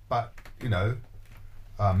 But,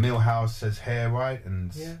 Milhouse has hair, right?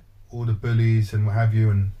 And all the bullies and what have you,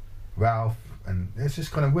 and Ralph, and it's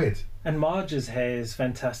just kind of weird. And Marge's hair is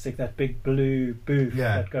fantastic, that big blue booth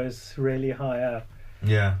that goes really high up.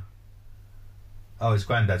 Yeah. Oh, his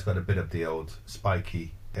granddad's got a bit of the old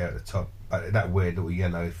spiky hair at the top, but that weird little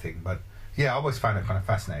yellow thing. But, yeah, I always found it kind of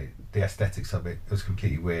fascinating, the aesthetics of it. It was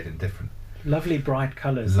completely weird and different. Lovely bright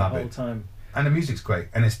colours the whole time. And the music's great,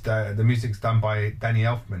 and it's the music's done by Danny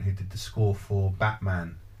Elfman, who did the score for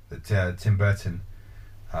Batman, the Tim Burton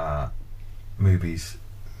movies.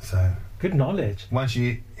 So good knowledge. Once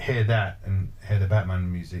you hear that and hear the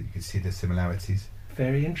Batman music, you can see the similarities.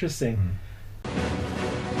 Very interesting.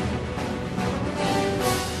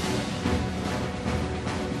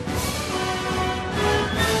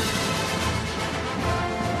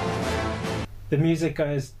 The music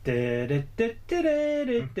goes.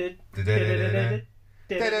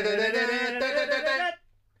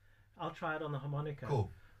 I'll try it on the harmonica. Cool.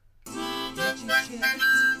 We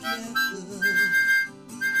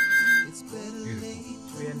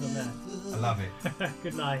end on that. I love it.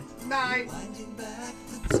 Good night. Night.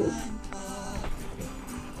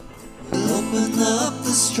 Open up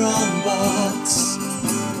the strong box.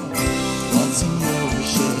 What's in your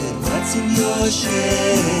shed? What's in your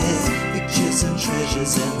shed? Pictures and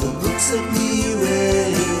treasures and the books that we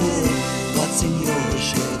read. What's in your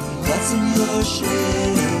shed? What's in your shed?